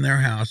protecting their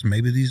house.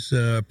 Maybe these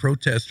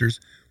protesters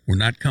were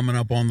not coming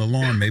up on the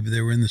lawn. Maybe they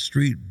were in the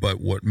street.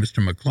 But what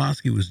Mr.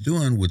 McCloskey was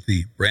doing with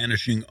the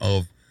brandishing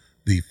of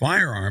the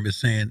firearm is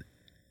saying,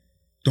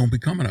 don't be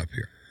coming up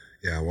here.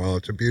 Yeah, well,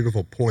 it's a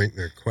beautiful point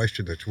and a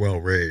question that's well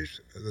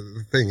raised.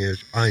 The thing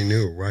is, I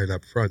knew right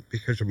up front,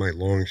 because of my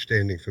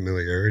long-standing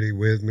familiarity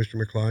with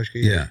Mr.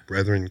 McCloskey, his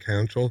brethren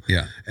counsel,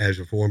 as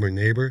a former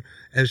neighbor,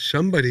 as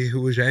somebody who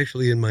was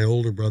actually in my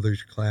older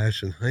brother's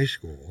class in high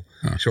school.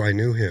 So I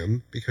knew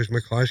him because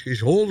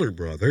McCloskey's older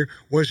brother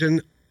was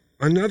in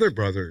another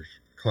brother's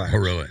class. Oh,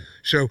 really?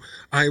 So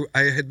I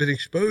had been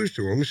exposed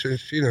to him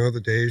since,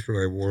 the days when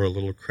I wore a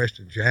little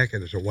crested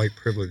jacket as a white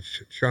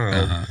privileged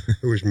child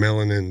who was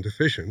melanin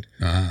deficient.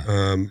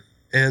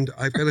 And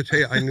I've got to tell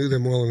you, I knew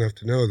them well enough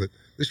to know that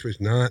this was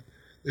not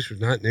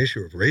an issue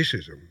of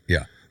racism.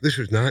 Yeah. This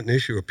was not an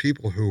issue of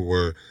people who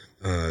were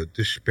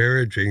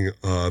disparaging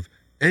of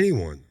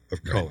anyone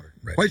of color.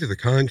 Right. Quite to the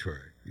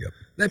contrary. Yep.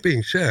 That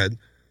being said,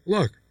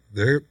 look,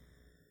 they're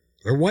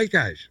white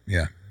guys.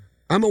 Yeah.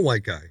 I'm a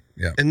white guy.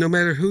 Yeah. And no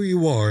matter who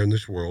you are in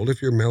this world,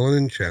 if you're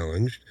melanin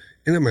challenged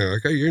in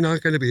America, you're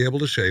not going to be able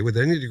to say with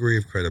any degree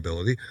of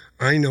credibility,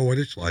 I know what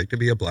it's like to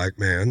be a black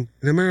man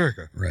in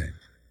America. Right.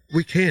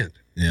 We can't.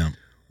 Yeah.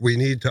 We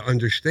need to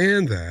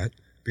understand that,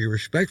 be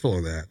respectful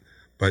of that,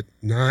 but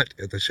not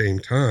at the same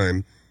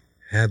time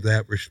have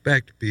that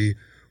respect be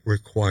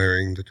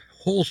requiring the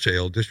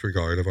wholesale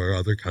disregard of our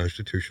other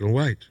constitutional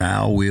rights.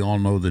 Al, we all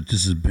know that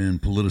this has been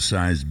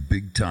politicized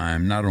big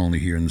time, not only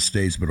here in the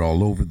States, but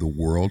all over the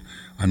world.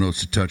 I know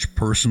it's a touch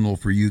personal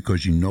for you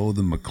because you know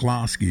the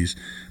McCloskeys,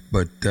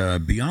 but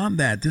beyond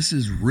that, this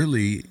is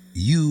really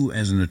you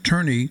as an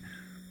attorney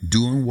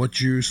doing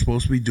what you're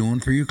supposed to be doing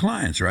for your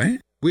clients,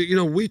 right?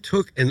 We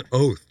took an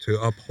oath to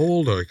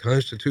uphold our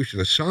Constitution,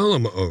 a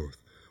solemn oath,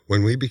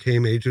 when we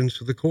became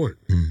agents of the court.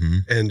 Mm-hmm.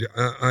 And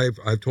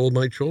I've told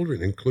my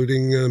children,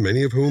 including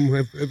many of whom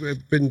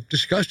have been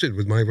disgusted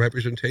with my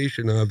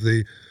representation of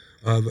the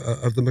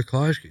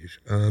McCloskeys.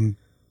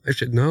 I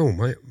said, no,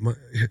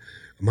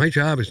 my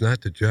job is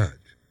not to judge.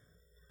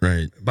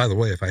 Right. By the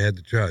way, if I had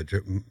to judge,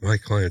 my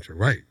clients are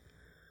right.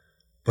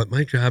 But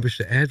my job is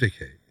to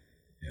advocate.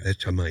 Yeah.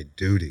 That's my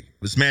duty.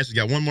 The Smash has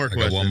got one more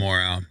question. I got one more,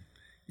 Al.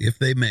 If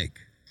they make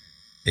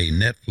a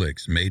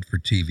Netflix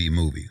made-for-TV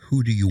movie,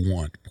 who do you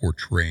want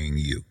portraying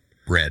you?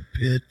 Brad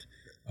Pitt,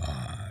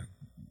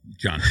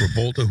 John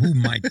Travolta? Who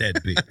might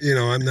that be?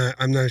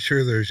 I'm not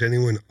sure there's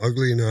anyone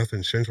ugly enough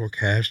in central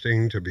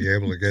casting to be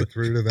able to get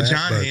through to that.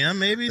 John Hamm,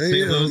 maybe?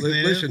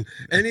 Listen,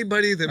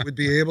 anybody that would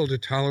be able to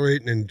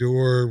tolerate and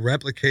endure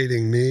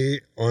replicating me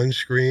on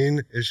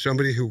screen is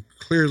somebody who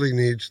clearly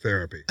needs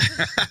therapy.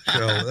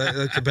 So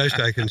that's the best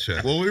I can say.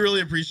 Well, we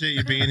really appreciate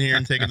you being here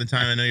and taking the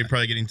time. I know you're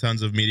probably getting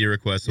tons of media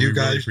requests, so we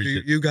really appreciate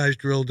it. You guys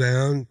drill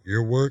down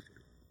your work,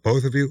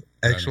 both of you,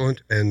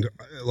 excellent. And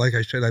like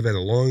I said, I've had a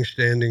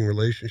long-standing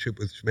relationship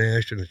with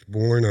Smash, and it's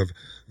born of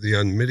the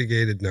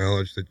unmitigated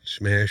knowledge that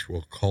Smash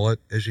will call it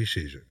as he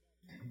sees it.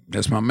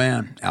 That's my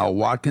man, Al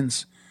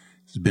Watkins.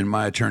 He's been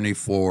my attorney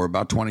for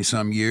about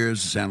 20-some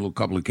years. He's handled a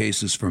couple of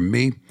cases for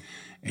me,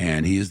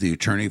 and he is the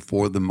attorney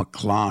for the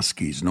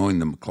McCloskeys, knowing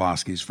the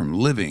McCloskeys from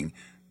living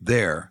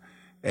there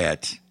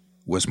at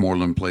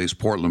Westmoreland Place,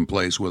 Portland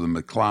Place, where the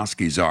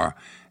McCloskeys are.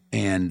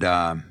 And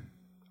I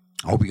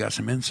hope you got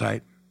some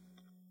insight.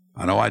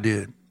 I know I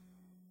did,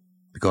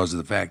 because of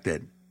the fact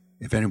that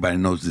if anybody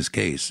knows this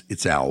case,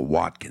 it's Al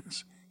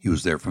Watkins. He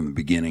was there from the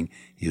beginning.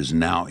 He is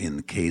now in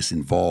the case,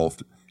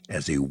 involved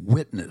as a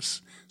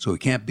witness. So he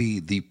can't be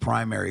the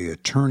primary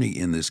attorney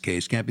in this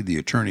case, can't be the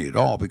attorney at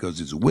all, because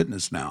he's a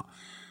witness now.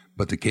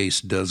 But the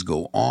case does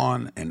go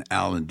on, and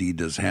Al indeed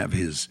does have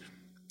his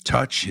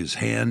touch, his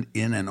hand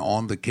in and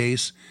on the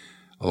case,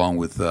 along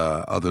with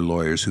other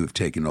lawyers who have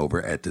taken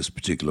over at this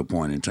particular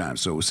point in time.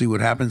 So we'll see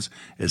what happens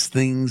as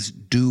things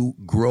do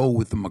grow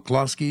with the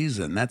McCloskeys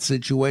and that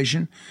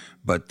situation.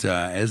 But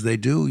as they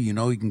do, you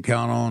can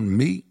count on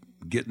me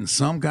getting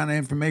some kind of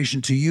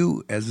information to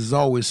you, as is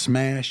always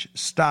Smash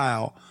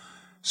style,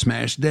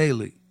 Smash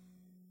Daily,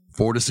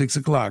 4 to 6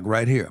 o'clock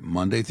right here,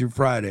 Monday through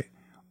Friday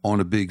on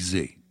a Big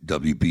Z,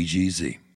 WBGZ.